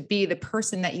to be the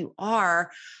person that you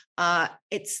are,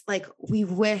 it's like we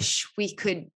wish we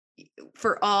could,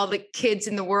 for all the kids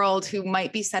in the world who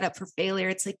might be set up for failure,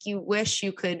 it's like you wish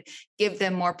you could give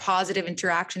them more positive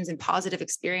interactions and positive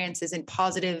experiences and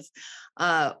positive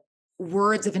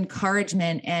words of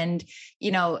encouragement. And,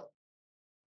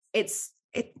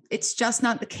 it's just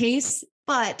not the case.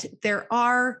 But there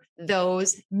are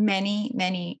those many,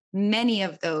 many, many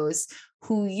of those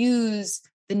who use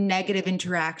the negative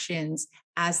interactions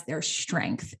as their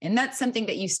strength. And that's something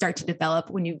that you start to develop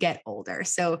when you get older.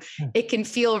 So it can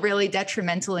feel really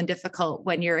detrimental and difficult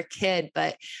when you're a kid,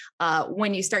 but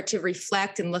when you start to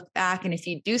reflect and look back, and if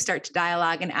you do start to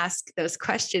dialogue and ask those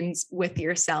questions with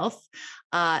yourself,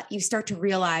 you start to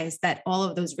realize that all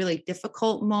of those really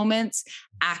difficult moments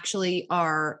actually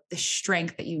are the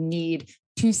strength that you need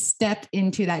to step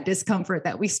into that discomfort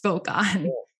that we spoke on.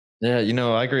 Yeah,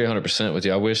 I agree 100% with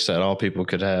you. I wish that all people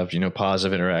could have,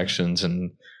 positive interactions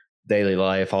in daily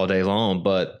life all day long.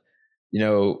 But,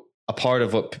 a part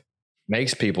of what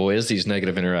makes people is these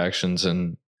negative interactions,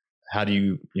 and how do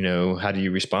you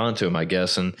respond to them, I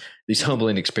guess. And these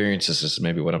humbling experiences is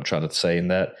maybe what I'm trying to say.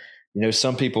 And that,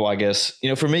 some people, I guess,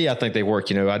 for me, I think they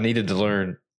work. I needed to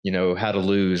learn, how to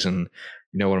lose and,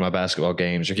 one of my basketball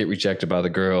games, or get rejected by the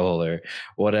girl or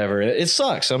whatever. It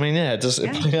sucks. I mean, it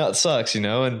sucks,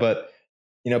 but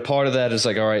part of that is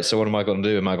like, all right, so what am I going to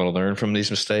do? Am I going to learn from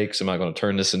these mistakes? Am I going to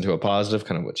turn this into a positive,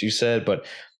 kind of what you said? But,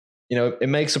 it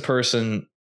makes a person,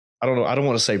 I don't know, I don't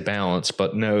want to say balance,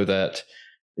 but know that,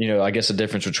 I guess the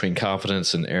difference between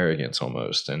confidence and arrogance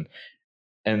almost. And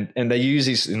they use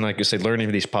these, and like you say,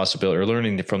 learning these possibilities, or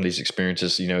learning from these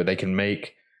experiences, they can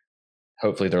make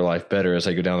hopefully their life better as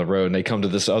they go down the road, and they come to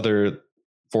this other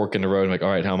fork in the road and like, all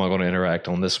right, how am I going to interact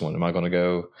on this one? Am I going to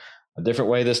go a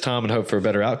different way this time and hope for a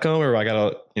better outcome, or I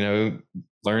got to,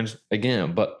 learn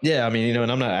again? But yeah, I mean,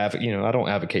 and I'm not, I don't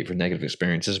advocate for negative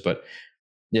experiences, but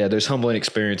yeah, those humbling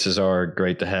experiences are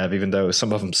great to have, even though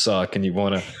some of them suck and you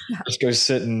want to just go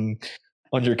sit on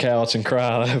your couch and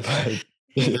cry,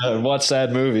 and watch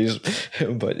sad movies.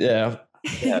 But yeah,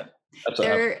 that's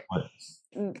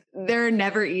they're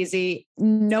never easy.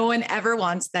 No one ever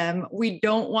wants them. We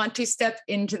don't want to step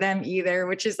into them either,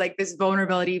 which is like this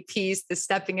vulnerability piece, the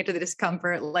stepping into the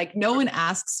discomfort. Like no one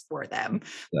asks for them.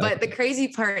 Yeah. But the crazy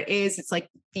part is it's like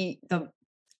the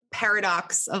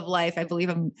paradox of life. I believe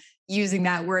I'm using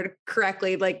that word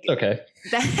correctly. Like, okay.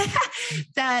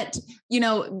 that,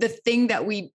 the thing that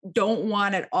we don't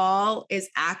want at all is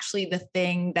actually the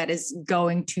thing that is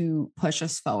going to push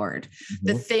us forward. Mm-hmm.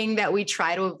 The thing that we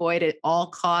try to avoid at all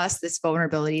costs, this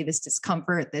vulnerability, this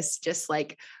discomfort, this just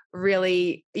like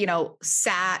really,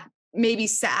 sad,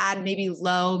 maybe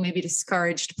low, maybe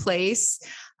discouraged place,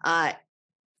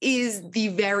 is the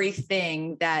very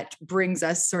thing that brings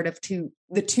us sort of to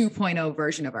the 2.0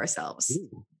 version of ourselves.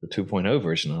 Ooh, the 2.0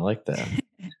 version. I like that.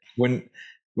 When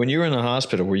you were in the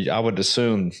hospital, I would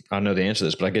assume, I know the answer to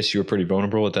this, but I guess you were pretty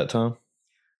vulnerable at that time?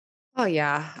 Oh,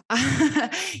 yeah.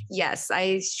 Yes,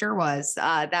 I sure was.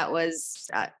 That was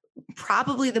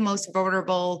probably the most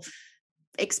vulnerable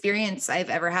experience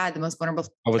I've ever had, the most vulnerable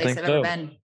place I've ever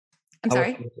been. I'm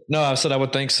sorry? I said I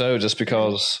would think so, just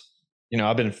because,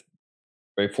 I've been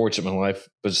very fortunate in my life,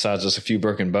 besides just a few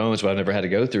broken bones, but I never had to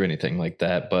go through anything like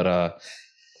that. But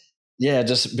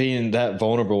just being that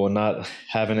vulnerable and not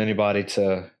having anybody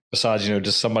to, besides,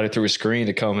 just somebody through a screen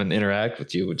to come and interact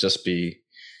with you would just be,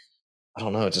 I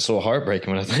don't know, it's just a little heartbreaking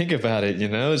when I think about it,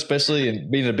 especially in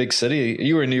being in a big city.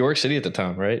 You were in New York City at the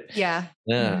time, right? Yeah.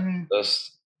 Yeah. Mm-hmm.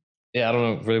 I don't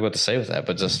know really what to say with that,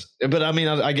 but I mean,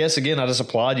 I guess again, I just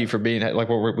applaud you for being like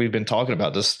what we've been talking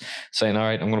about, just saying, all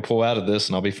right, I'm going to pull out of this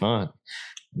and I'll be fine.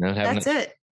 That's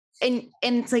it. And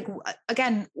it's like,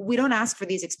 again, we don't ask for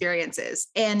these experiences,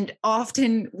 and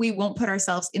often we won't put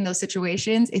ourselves in those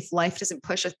situations if life doesn't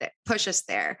push us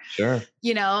there. Sure.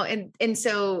 And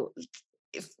so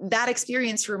if that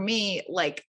experience for me,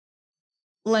 like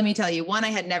let me tell you, one, I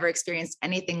had never experienced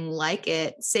anything like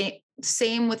it.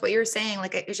 Same with what you're saying.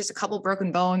 Like it was just a couple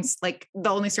broken bones. Like the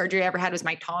only surgery I ever had was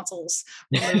my tonsils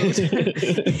removed.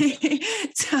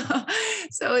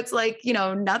 so it's like,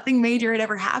 nothing major had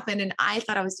ever happened. And I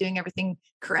thought I was doing everything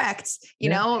correct.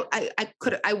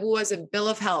 I was a bill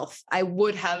of health, I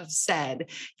would have said,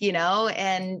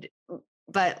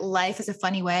 but life is a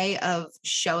funny way of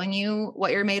showing you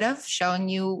what you're made of, showing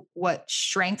you what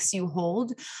strengths you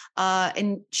hold,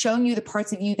 and showing you the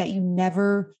parts of you that you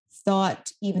never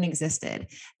thought even existed.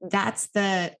 That's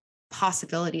the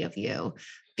possibility of you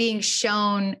being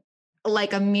shown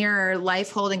like a mirror,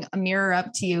 life holding a mirror up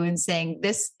to you and saying,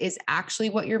 this is actually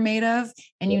what you're made of.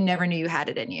 And you never knew you had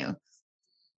it in you.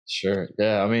 Sure.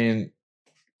 Yeah. I mean,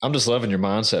 I'm just loving your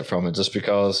mindset from it just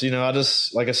because,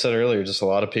 like I said earlier, just a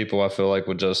lot of people I feel like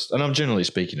would just, and I'm generally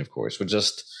speaking, of course, would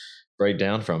just break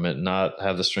down from it and not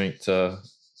have the strength to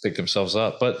pick themselves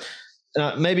up. But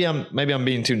maybe I'm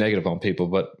being too negative on people,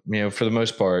 but for the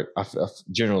most part,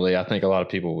 generally, I think a lot of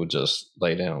people would just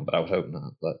lay down, but I would hope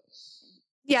not. But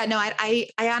yeah, no, I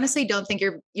honestly don't think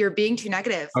you're being too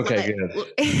negative. Okay,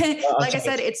 good. Like I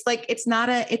said,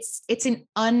 it's an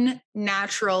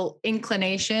unnatural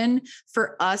inclination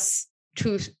for us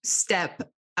to step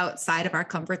outside of our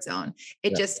comfort zone.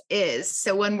 It just is.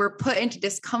 So when we're put into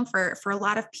discomfort, for a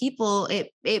lot of people,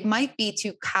 it might be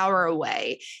to cower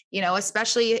away,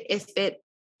 especially if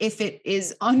it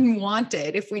is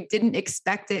unwanted, if we didn't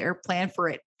expect it or plan for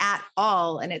it at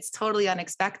all, and it's totally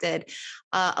unexpected,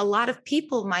 a lot of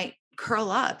people might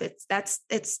curl up.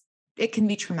 It can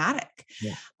be traumatic,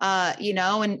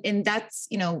 and that's,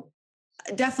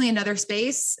 definitely another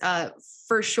space,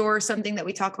 for sure. Something that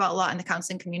we talk about a lot in the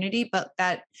counseling community, but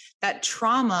that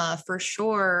trauma for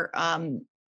sure,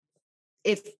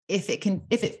 if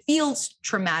it feels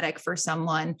traumatic for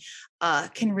someone,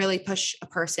 can really push a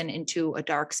person into a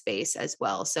dark space as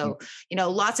well. So,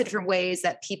 lots of different ways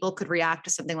that people could react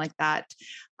to something like that.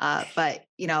 But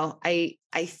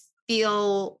I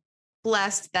feel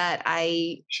blessed that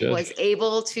I was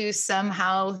able to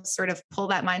somehow sort of pull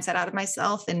that mindset out of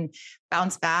myself and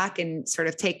bounce back and sort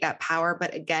of take that power.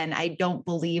 But again, I don't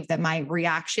believe that my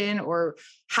reaction or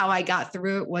how I got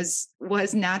through it was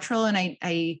natural. And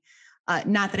I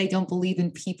not that I don't believe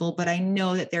in people, but I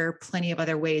know that there are plenty of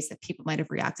other ways that people might have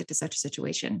reacted to such a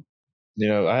situation.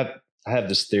 I have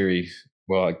this theory.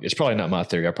 Well, it's probably not my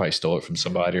theory. I probably stole it from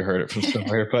somebody or heard it from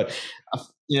somewhere, but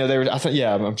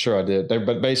I'm sure I did.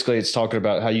 But basically it's talking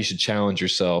about how you should challenge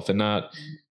yourself and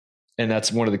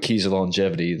that's one of the keys of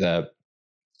longevity, that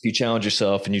you challenge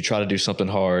yourself and you try to do something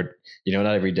hard, not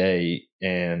every day.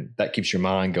 And that keeps your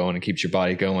mind going and keeps your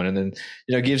body going. And then,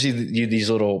 it gives you these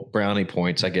little brownie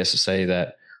points, I guess, to say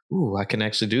that, ooh, I can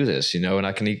actually do this, and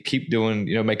I can keep doing,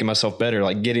 making myself better,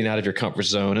 like getting out of your comfort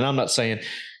zone. And I'm not saying,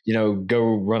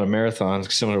 go run a marathon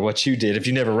similar to what you did if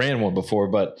you never ran one before,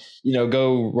 but,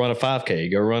 go run a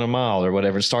 5K, go run a mile or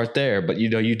whatever and start there. But,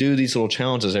 you do these little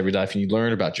challenges every day and you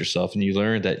learn about yourself and you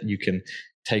learn that you can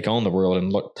take on the world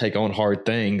and take on hard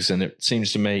things. And it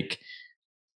seems to make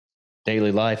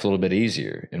daily life a little bit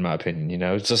easier, in my opinion.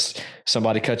 It's just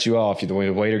somebody cut you off, the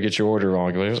waiter gets your order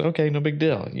wrong, okay, no big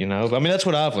deal. I mean, that's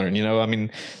what I've learned. I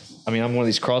mean, I'm one of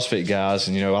these CrossFit guys,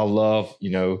 and I love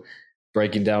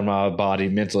breaking down my body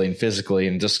mentally and physically,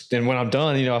 and then when I'm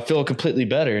done, I feel completely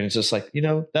better, and it's just like,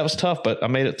 that was tough, but I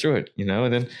made it through it,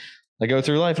 and then I go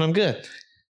through life and I'm good.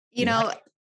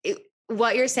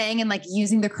 What you're saying, and like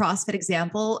using the CrossFit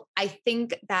example, I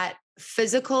think that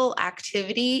physical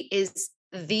activity is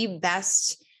the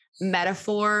best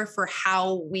metaphor for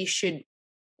how we should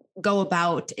go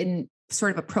about and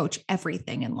sort of approach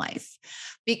everything in life,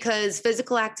 because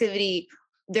physical activity,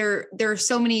 there are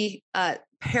so many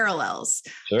parallels.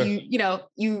 Sure.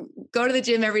 You go to the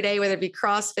gym every day, whether it be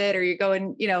CrossFit or you're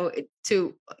going,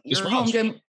 to your home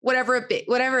gym, whatever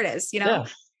it is,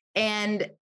 and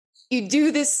you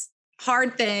do this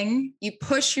hard thing, you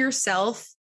push yourself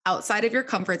outside of your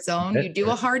comfort zone, you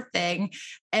do a hard thing,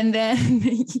 and then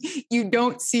you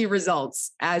don't see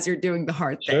results as you're doing the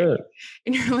hard thing. Sure.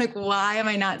 And you're like, why am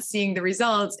I not seeing the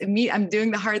results? I'm doing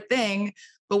the hard thing,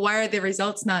 but why are the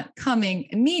results not coming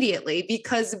immediately?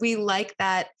 Because we like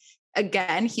that,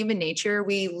 again, human nature,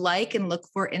 we like and look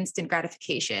for instant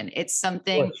gratification. It's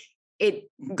something, it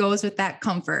goes with that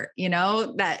comfort,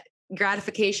 that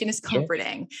gratification is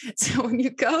comforting. Sure. So when you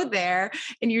go there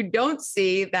and you don't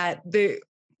see that the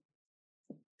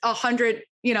 100,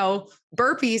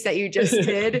 burpees that you just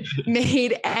did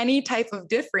made any type of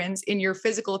difference in your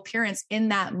physical appearance in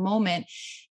that moment,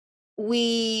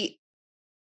 we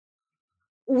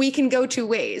can go two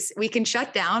ways. We can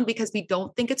shut down because we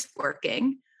don't think it's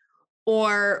working,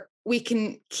 or we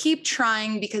can keep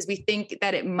trying because we think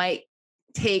that it might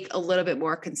take a little bit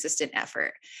more consistent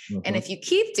effort. Mhm. And if you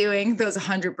keep doing those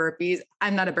 100 burpees,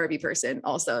 I'm not a burpee person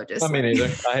also, just I mean, either.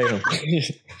 I hate them.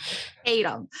 hate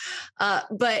them.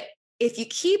 But if you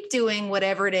keep doing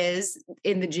whatever it is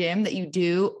in the gym that you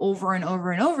do over and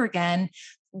over and over again,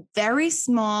 very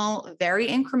small, very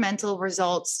incremental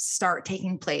results start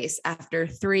taking place after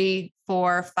 3,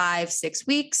 4, 5, 6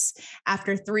 weeks.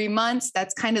 After 3 months,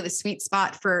 that's kind of the sweet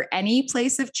spot for any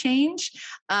place of change,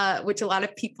 which a lot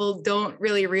of people don't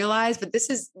really realize. But this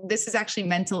is actually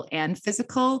mental and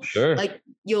physical. Sure. Like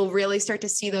you'll really start to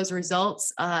see those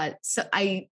results.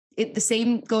 The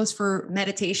same goes for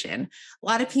meditation. A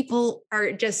lot of people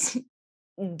are just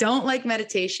don't like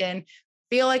meditation,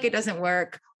 feel like it doesn't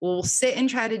work, will sit and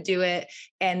try to do it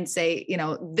and say,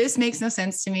 this makes no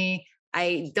sense to me.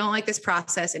 I don't like this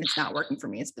process and it's not working for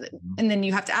me. And then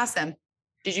you have to ask them,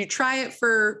 did you try it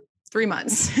for 3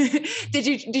 months? Did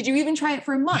you even try it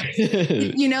for a month?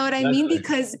 You know what I mean?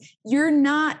 Because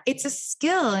it's a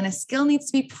skill, and a skill needs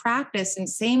to be practiced. And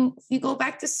same, if you go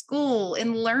back to school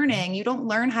and learning, you don't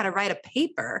learn how to write a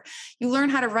paper. You learn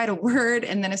how to write a word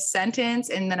and then a sentence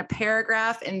and then a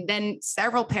paragraph and then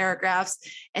several paragraphs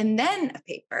and then a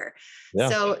paper. Yeah.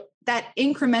 So that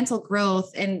incremental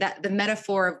growth and that the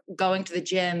metaphor of going to the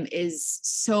gym is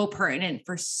so pertinent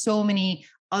for so many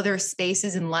other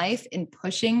spaces in life in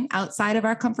pushing outside of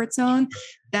our comfort zone,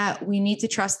 that we need to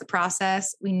trust the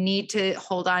process. We need to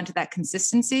hold on to that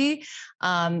consistency.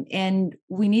 And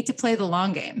we need to play the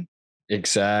long game.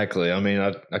 Exactly. I mean,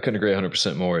 I couldn't agree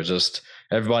 100% more. It's just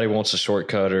everybody wants a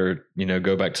shortcut or,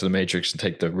 go back to the matrix and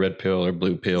take the red pill or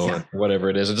blue pill or whatever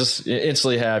it is and just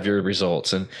instantly have your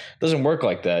results. And it doesn't work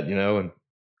like that, and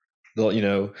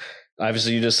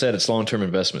obviously you just said it's long-term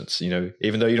investments,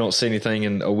 even though you don't see anything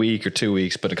in a week or 2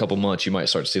 weeks, but a couple months, you might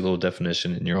start to see a little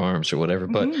definition in your arms or whatever.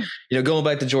 Mm-hmm. But, going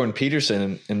back to Jordan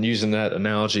Peterson and using that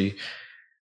analogy,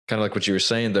 kind of like what you were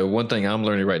saying, though, one thing I'm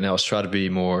learning right now is try to be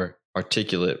more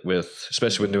articulate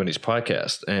especially when doing these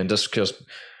podcasts. And just because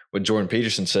what Jordan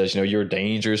Peterson says, you're a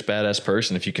dangerous, badass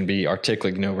person if you can be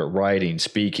articulate, writing,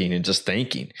 speaking, and just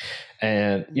thinking.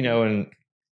 And, and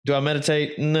do I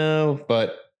meditate? No,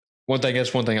 but one thing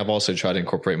I've also tried to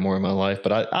incorporate more in my life,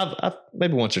 but I've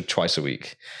maybe once or twice a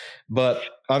week. But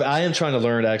I am trying to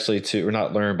learn actually get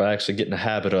in the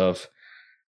habit of,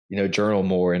 journal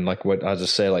more, and like what I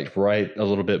just say, like write a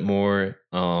little bit more.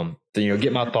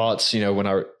 Get my thoughts, when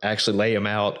I actually lay them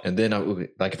out, and then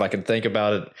if I can think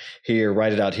about it here,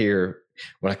 write it out here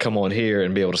when I come on here,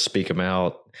 and be able to speak them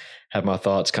out, have my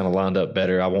thoughts kind of lined up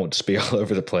better. I won't just be all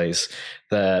over the place.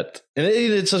 And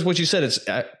it's just what you said.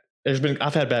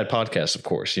 I've had bad podcasts, of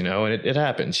course, and it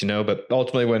happens, but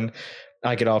ultimately when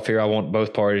I get off here, I want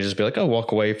both parties to be like, oh,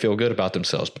 walk away, feel good about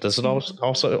themselves. But does it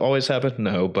also always happen?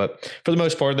 No, but for the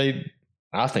most part,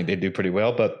 I think they do pretty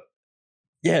well. But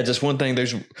yeah, just one thing,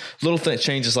 there's little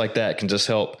changes like that can just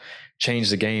help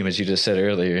change the game, as you just said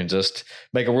earlier, and just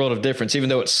make a world of difference, even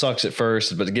though it sucks at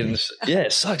first. But again,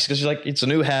 it sucks because you're like, it's a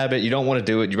new habit. You don't want to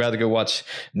do it. You'd rather go watch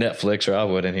Netflix, or I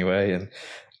would anyway. And,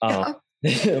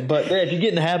 but yeah, if you get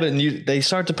in the habit and they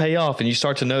start to pay off, and you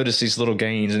start to notice these little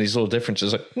gains and these little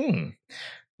differences, like,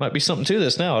 might be something to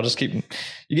this now. You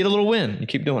get a little win, you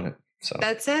keep doing it. So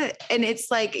that's it. And it's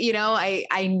like,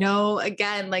 I know,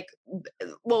 again, like,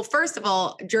 well, first of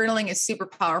all, journaling is super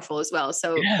powerful as well.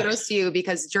 So kudos to you,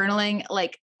 because journaling,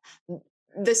 like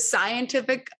the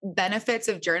scientific benefits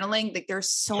of journaling, like there's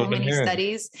so many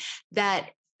studies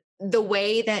that the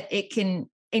way that it can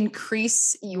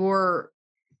increase your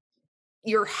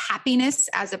happiness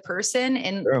as a person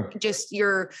and just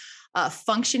your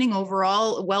functioning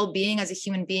overall well-being as a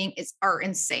human being are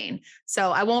insane.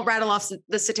 So I won't rattle off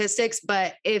the statistics,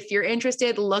 but if you're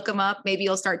interested, look them up. Maybe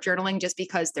you'll start journaling just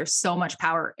because there's so much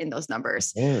power in those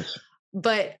numbers. Yes.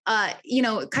 But,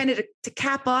 kind of to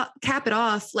cap it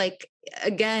off, like,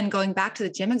 again, going back to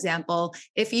the gym example,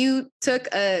 if you took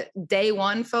a day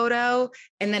one photo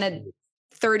and then a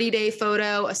 30-day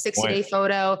photo, a 60-day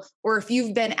photo, or if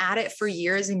you've been at it for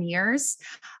years and years,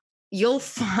 you'll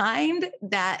find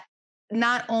that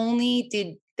not only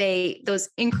did those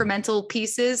incremental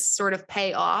pieces sort of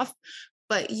pay off,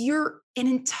 but you're an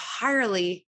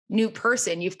entirely new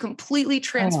person. You've completely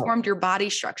transformed your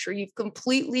body structure. You've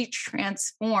completely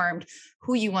transformed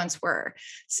who you once were.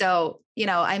 So,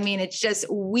 it's just,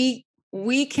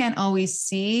 we can't always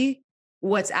see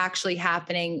what's actually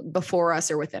happening before us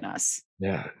or within us.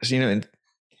 Yeah. And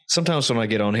sometimes when I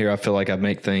get on here, I feel like I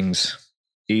make things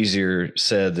easier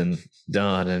said than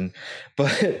done.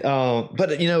 But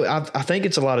I think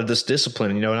it's a lot of this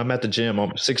discipline, and I'm at the gym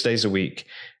 6 days a week,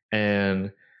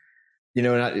 and you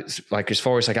know, and it's like, as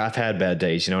far as like, I've had bad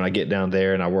days, you know, and I get down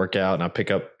there and I work out and I pick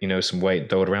up, you know, some weight and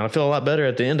throw it around. I feel a lot better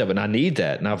at the end of it. And I need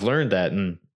that. And I've learned that.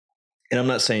 And I'm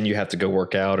not saying you have to go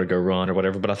work out or go run or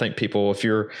whatever, but I think people, if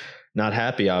you're not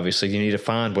happy, obviously you need to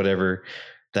find whatever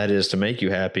that is to make you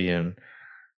happy and,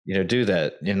 you know, do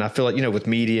that. And I feel like, you know, with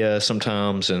media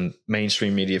sometimes, and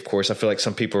mainstream media, of course, I feel like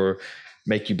some people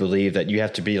make you believe that you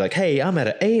have to be like, hey, I'm at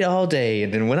an 8 all day,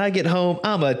 and then when I get home,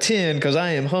 I'm a 10 because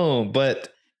I am home. But,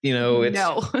 you know,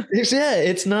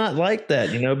 it's not like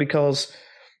that, you know, because,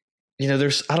 you know,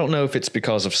 I don't know if it's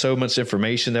because of so much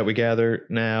information that we gather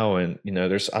now. And, you know,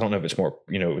 I don't know if it's more,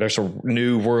 you know, there's a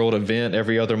new world event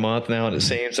every other month now. And it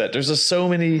seems that there's just so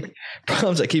many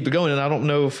problems that keep it going. And I don't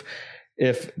know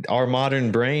if our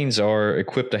modern brains are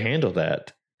equipped to handle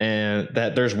that, and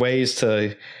that there's ways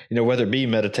to, you know, whether it be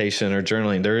meditation or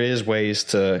journaling, there is ways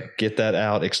to get that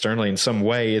out externally in some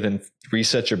way, then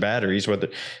reset your batteries,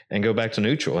 and go back to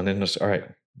neutral. And then just, all right,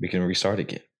 we can restart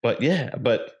again. But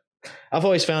I've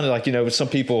always found it, like, you know, with some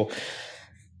people,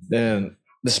 then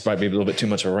this is probably a little bit too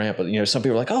much of a rant, but, you know, some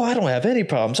people are like, oh, I don't have any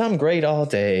problems, I'm great all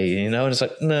day, you know, and it's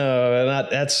like, no,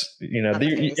 that's, you know,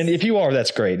 and if you are,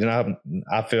 that's great. And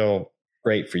I feel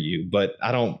great for you, but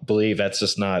I don't believe that's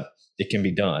just not, it can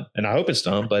be done. And I hope it's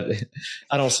done, but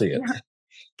I don't see it.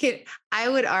 I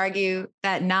would argue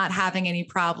that not having any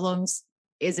problems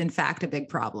is in fact a big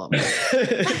problem. I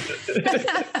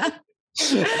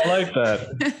like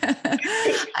that.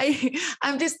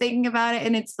 I'm just thinking about it,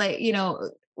 and it's like, you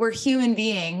know, we're human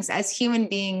beings. As human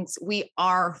beings, we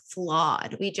are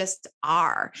flawed. We just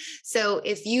are. So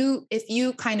if you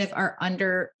kind of are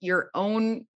under your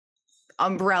own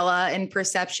umbrella and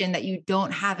perception that you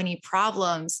don't have any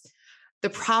problems, the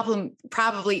problem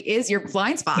probably is your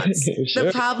blind spots. Sure.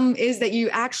 The problem is that you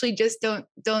actually just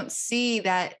don't see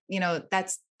that, you know,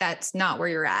 that's not where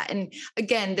you're at. And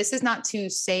again, this is not to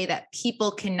say that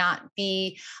people cannot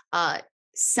be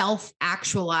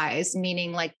self-actualized,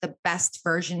 meaning like the best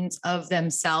versions of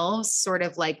themselves, sort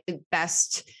of like the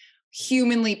best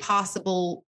humanly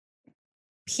possible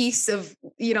piece of,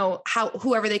 you know,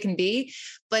 whoever they can be.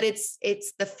 But it's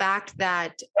the fact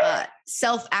that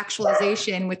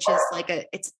self-actualization, which is like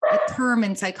it's a term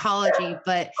in psychology,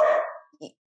 but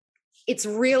it's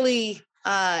really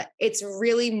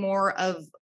more of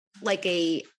like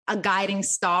a guiding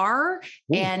star.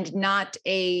 Ooh. And not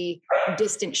a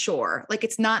distant shore. Like,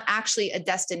 it's not actually a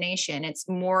destination. It's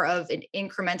more of an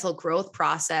incremental growth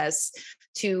process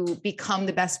to become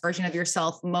the best version of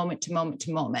yourself moment to moment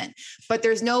to moment. But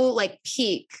there's no like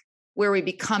peak where we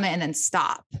become it and then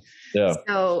stop. Yeah.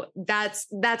 So that's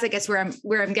I guess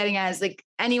where I'm getting at is like,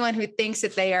 anyone who thinks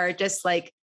that they are just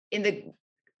like in the,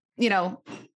 you know,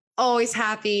 always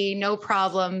happy, no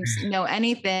problems, no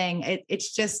anything,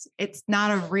 it's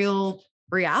not a real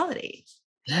reality.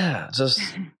 Yeah. Just,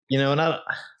 you know, and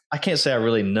I can't say I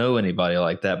really know anybody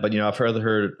like that, but, you know, I've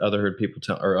heard other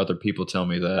people tell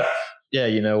me that, yeah,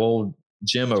 you know, old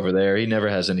Jim over there, he never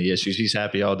has any issues. He's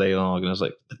happy all day long. And I was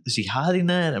like, is he hiding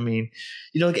that? I mean,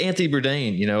 you know, like Anthony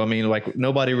Bourdain, you know, I mean, like,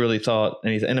 nobody really thought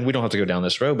anything, and we don't have to go down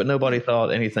this road, but nobody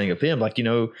thought anything of him. Like, you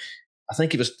know, I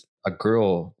think it was a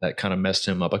girl that kind of messed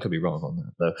him up. I could be wrong on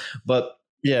that though. But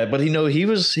yeah, but, you know,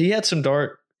 he had some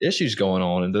dark issues going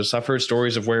on. And I've heard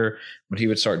stories of where when he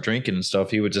would start drinking and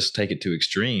stuff, he would just take it to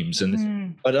extremes.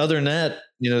 And, but other than that,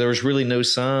 you know, there was really no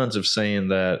signs of saying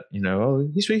that, you know, oh,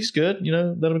 he's good, you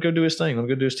know, let him go do his thing. Let him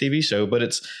go do his TV show. But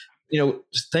it's, you know,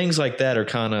 things like that are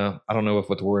kind of, I don't know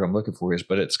what the word I'm looking for is,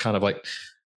 but it's kind of like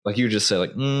you just said,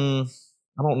 like,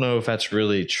 I don't know if that's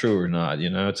really true or not. You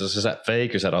know, is that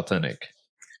fake or is that authentic?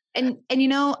 And, you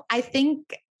know, I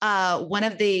think one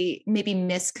of the maybe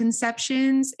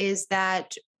misconceptions is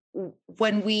that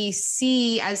when we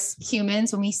see, as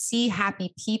humans, when we see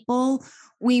happy people,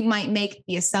 we might make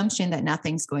the assumption that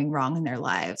nothing's going wrong in their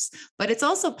lives. But it's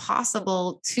also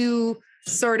possible to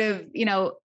sort of, you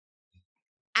know,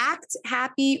 act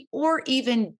happy or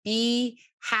even be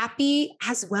happy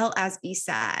as well as be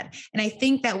sad. And I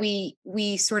think that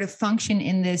we sort of function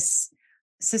in this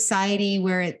society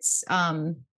where it's,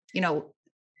 you know,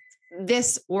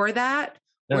 this or that,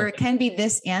 where it can be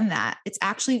this and that. It's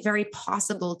actually very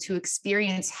possible to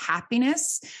experience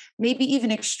happiness, maybe even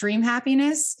extreme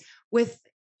happiness, with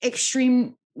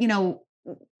extreme, you know,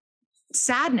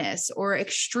 sadness or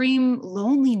extreme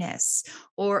loneliness,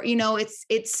 or, you know,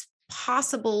 it's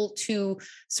possible to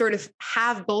sort of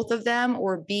have both of them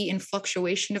or be in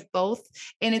fluctuation of both.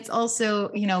 And it's also,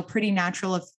 you know, pretty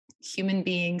natural of human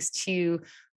beings to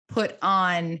put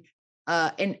on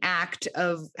an act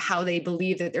of how they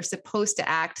believe that they're supposed to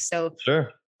act. So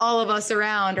sure. All of us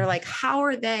around are like, how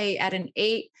are they at an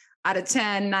 8 out of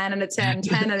 10, 9 out of 10,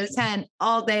 10 out of 10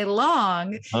 all day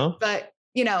long. Huh? But,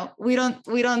 you know, we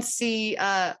don't see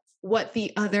what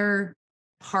the other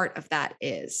part of that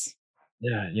is.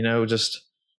 Yeah. You know, just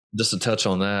to touch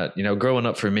on that, you know, growing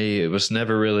up for me, it was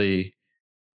never really,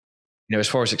 you know, as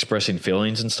far as expressing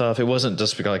feelings and stuff, it wasn't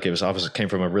just because like it was obviously came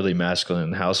from a really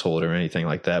masculine household or anything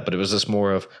like that, but it was just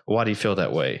more of, why do you feel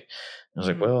that way? I was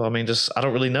like, well, I mean, I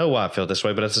don't really know why I feel this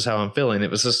way, but that's just how I'm feeling.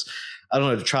 It was just, I don't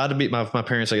know, to try to beat my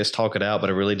parents, I guess, talk it out, but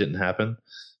it really didn't happen.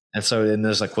 And so then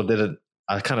there's like, well,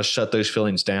 I kind of shut those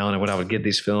feelings down. And when I would get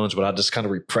these feelings, would I just kind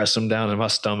of repress them down in my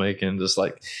stomach and just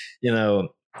like, you know,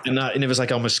 and it was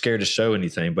like almost scared to show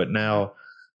anything. But now,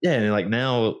 yeah, and like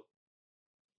now,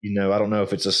 you know, I don't know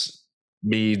if it's just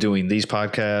me doing these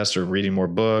podcasts or reading more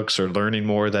books or learning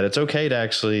more, that it's okay to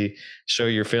actually show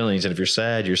your feelings. And if you're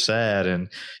sad, you're sad. And,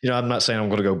 you know, I'm not saying I'm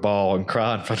going to go bawl and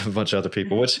cry in front of a bunch of other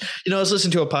people, which, you know, I was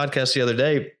listening to a podcast the other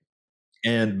day,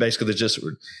 and basically the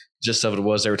gist of it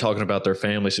was they were talking about their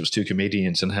families. It was two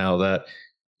comedians and how that,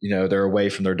 you know, they're away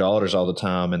from their daughters all the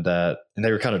time, and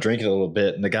they were kind of drinking a little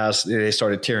bit, and the guys, they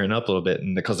started tearing up a little bit.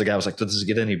 And because the guy was like, does it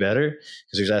get any better?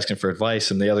 Because he was asking for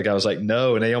advice. And the other guy was like,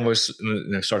 no. And they almost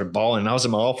started bawling. And I was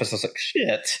in my office. I was like,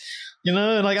 shit, you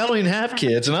know, and like, I don't even have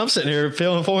kids, and I'm sitting here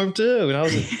feeling for him too. And I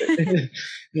was,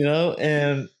 you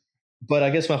know, but I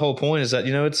guess my whole point is that,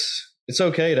 you know, it's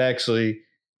okay to actually,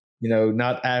 you know,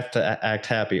 not have to act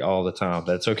happy all the time.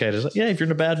 That's okay. To say, yeah, if you're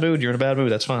in a bad mood, you're in a bad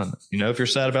mood. That's fine. You know, if you're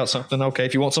sad about something, okay.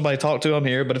 If you want somebody to talk to, I'm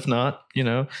here. But if not, you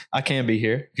know, I can be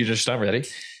here if you're just not ready.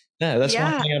 Yeah, that's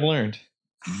one thing I've learned.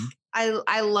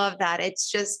 I love that. It's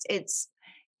just, it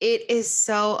is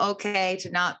so okay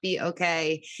to not be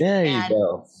okay. There you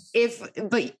go.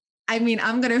 But I mean,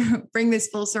 I'm going to bring this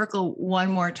full circle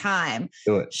one more time.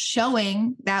 Do it.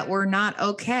 Showing that we're not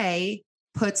okay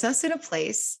puts us in a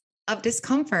place of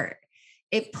discomfort.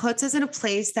 It puts us in a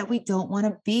place that we don't want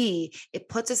to be. It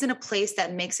puts us in a place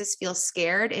that makes us feel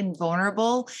scared and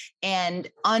vulnerable and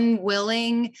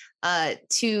unwilling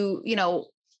to, you know,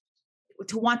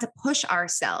 to want to push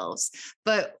ourselves.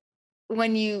 But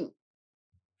when you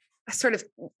sort of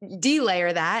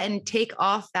delayer that and take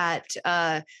off that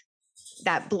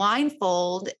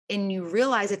blindfold, and you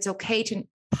realize it's okay to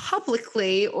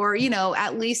publicly, or, you know,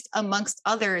 at least amongst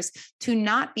others, to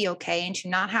not be okay and to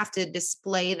not have to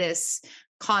display this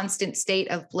constant state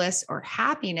of bliss or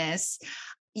happiness,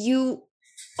 you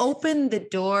open the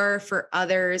door for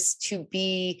others to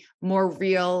be more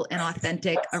real and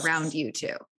authentic around you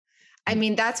too. I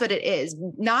mean, that's what it is.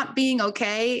 Not being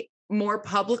okay more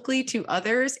publicly to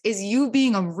others is you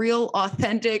being a real,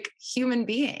 authentic human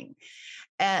being.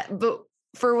 But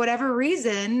for whatever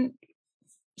reason,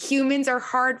 humans are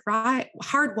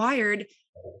hardwired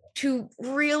to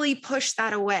really push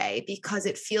that away because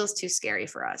it feels too scary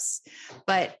for us.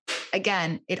 But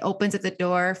again, it opens up the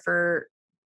door for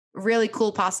really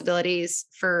cool possibilities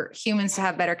for humans to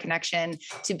have better connection,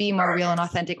 to be more real and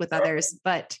authentic with others.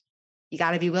 But you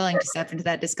got to be willing to step into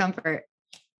that discomfort.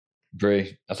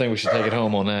 Bree, I think we should take it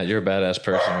home on that. You're a badass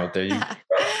person right there.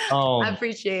 I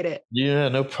appreciate it. Yeah,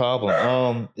 no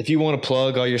problem. If you want to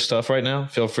plug all your stuff right now,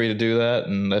 feel free to do that.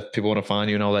 And if people want to find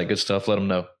you and all that good stuff, let them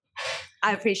know.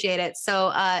 I appreciate it.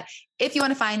 So if you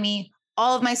want to find me,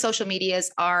 all of my social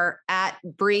medias are at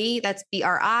Bree, that's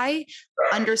BRI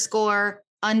 _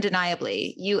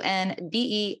 undeniably, UNDENIABLY.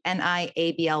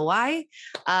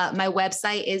 My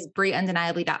website is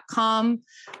breeundeniably.com.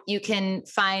 You can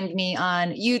find me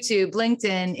on YouTube,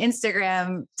 LinkedIn,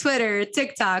 Instagram, Twitter,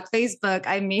 TikTok, Facebook.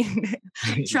 I mean,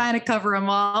 trying to cover them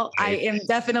all. I am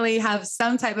definitely have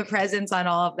some type of presence on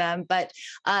all of them, but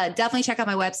definitely check out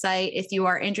my website. If you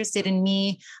are interested in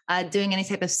me doing any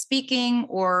type of speaking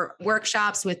or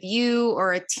workshops with you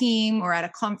or a team or at a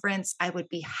conference, I would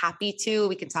be happy to.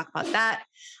 We can talk about that.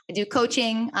 I do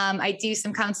coaching. I do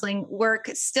some counseling work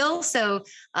still. So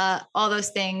all those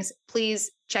things,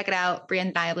 please check it out,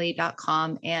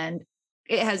 breeundeniably.com. And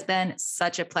it has been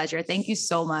such a pleasure. Thank you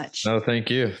so much. No, thank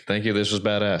you. Thank you. This was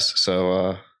badass.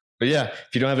 So, but yeah,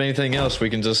 if you don't have anything else, we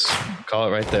can just call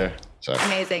it right there. So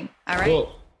amazing. All right.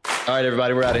 Cool. All right,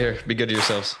 everybody, we're out of here. Be good to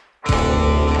yourselves.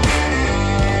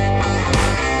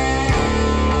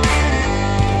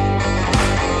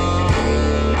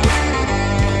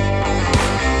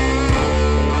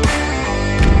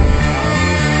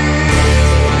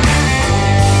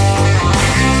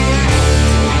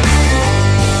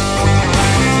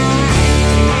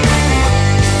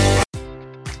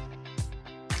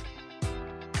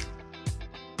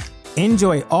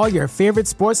 Enjoy all your favorite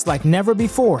sports like never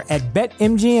before at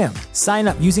BetMGM. Sign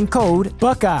up using code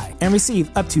Buckeye and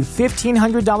receive up to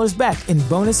 $1,500 back in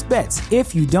bonus bets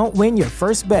if you don't win your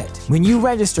first bet. When you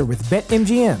register with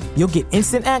BetMGM, you'll get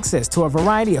instant access to a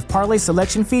variety of parlay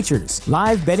selection features,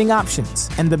 live betting options,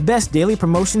 and the best daily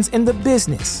promotions in the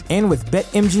business. And with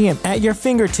BetMGM at your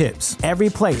fingertips,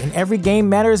 every play and every game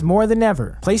matters more than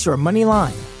ever. Place your money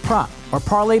line, prop, or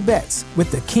parlay bets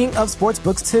with the king of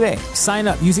sportsbooks today. Sign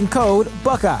up using code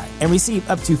Buckeye and receive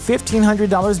up to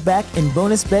 $1,500 back in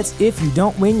bonus bets if you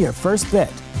don't win your first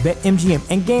bet. BetMGM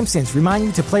and GameSense remind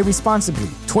you to play responsibly.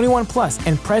 21 plus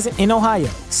and present in Ohio,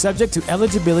 subject to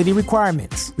eligibility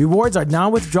requirements. Rewards are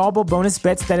non-withdrawable bonus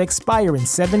bets that expire in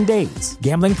 7 days.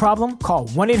 Gambling problem? Call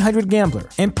 1-800-GAMBLER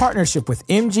in partnership with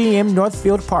MGM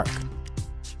Northfield Park.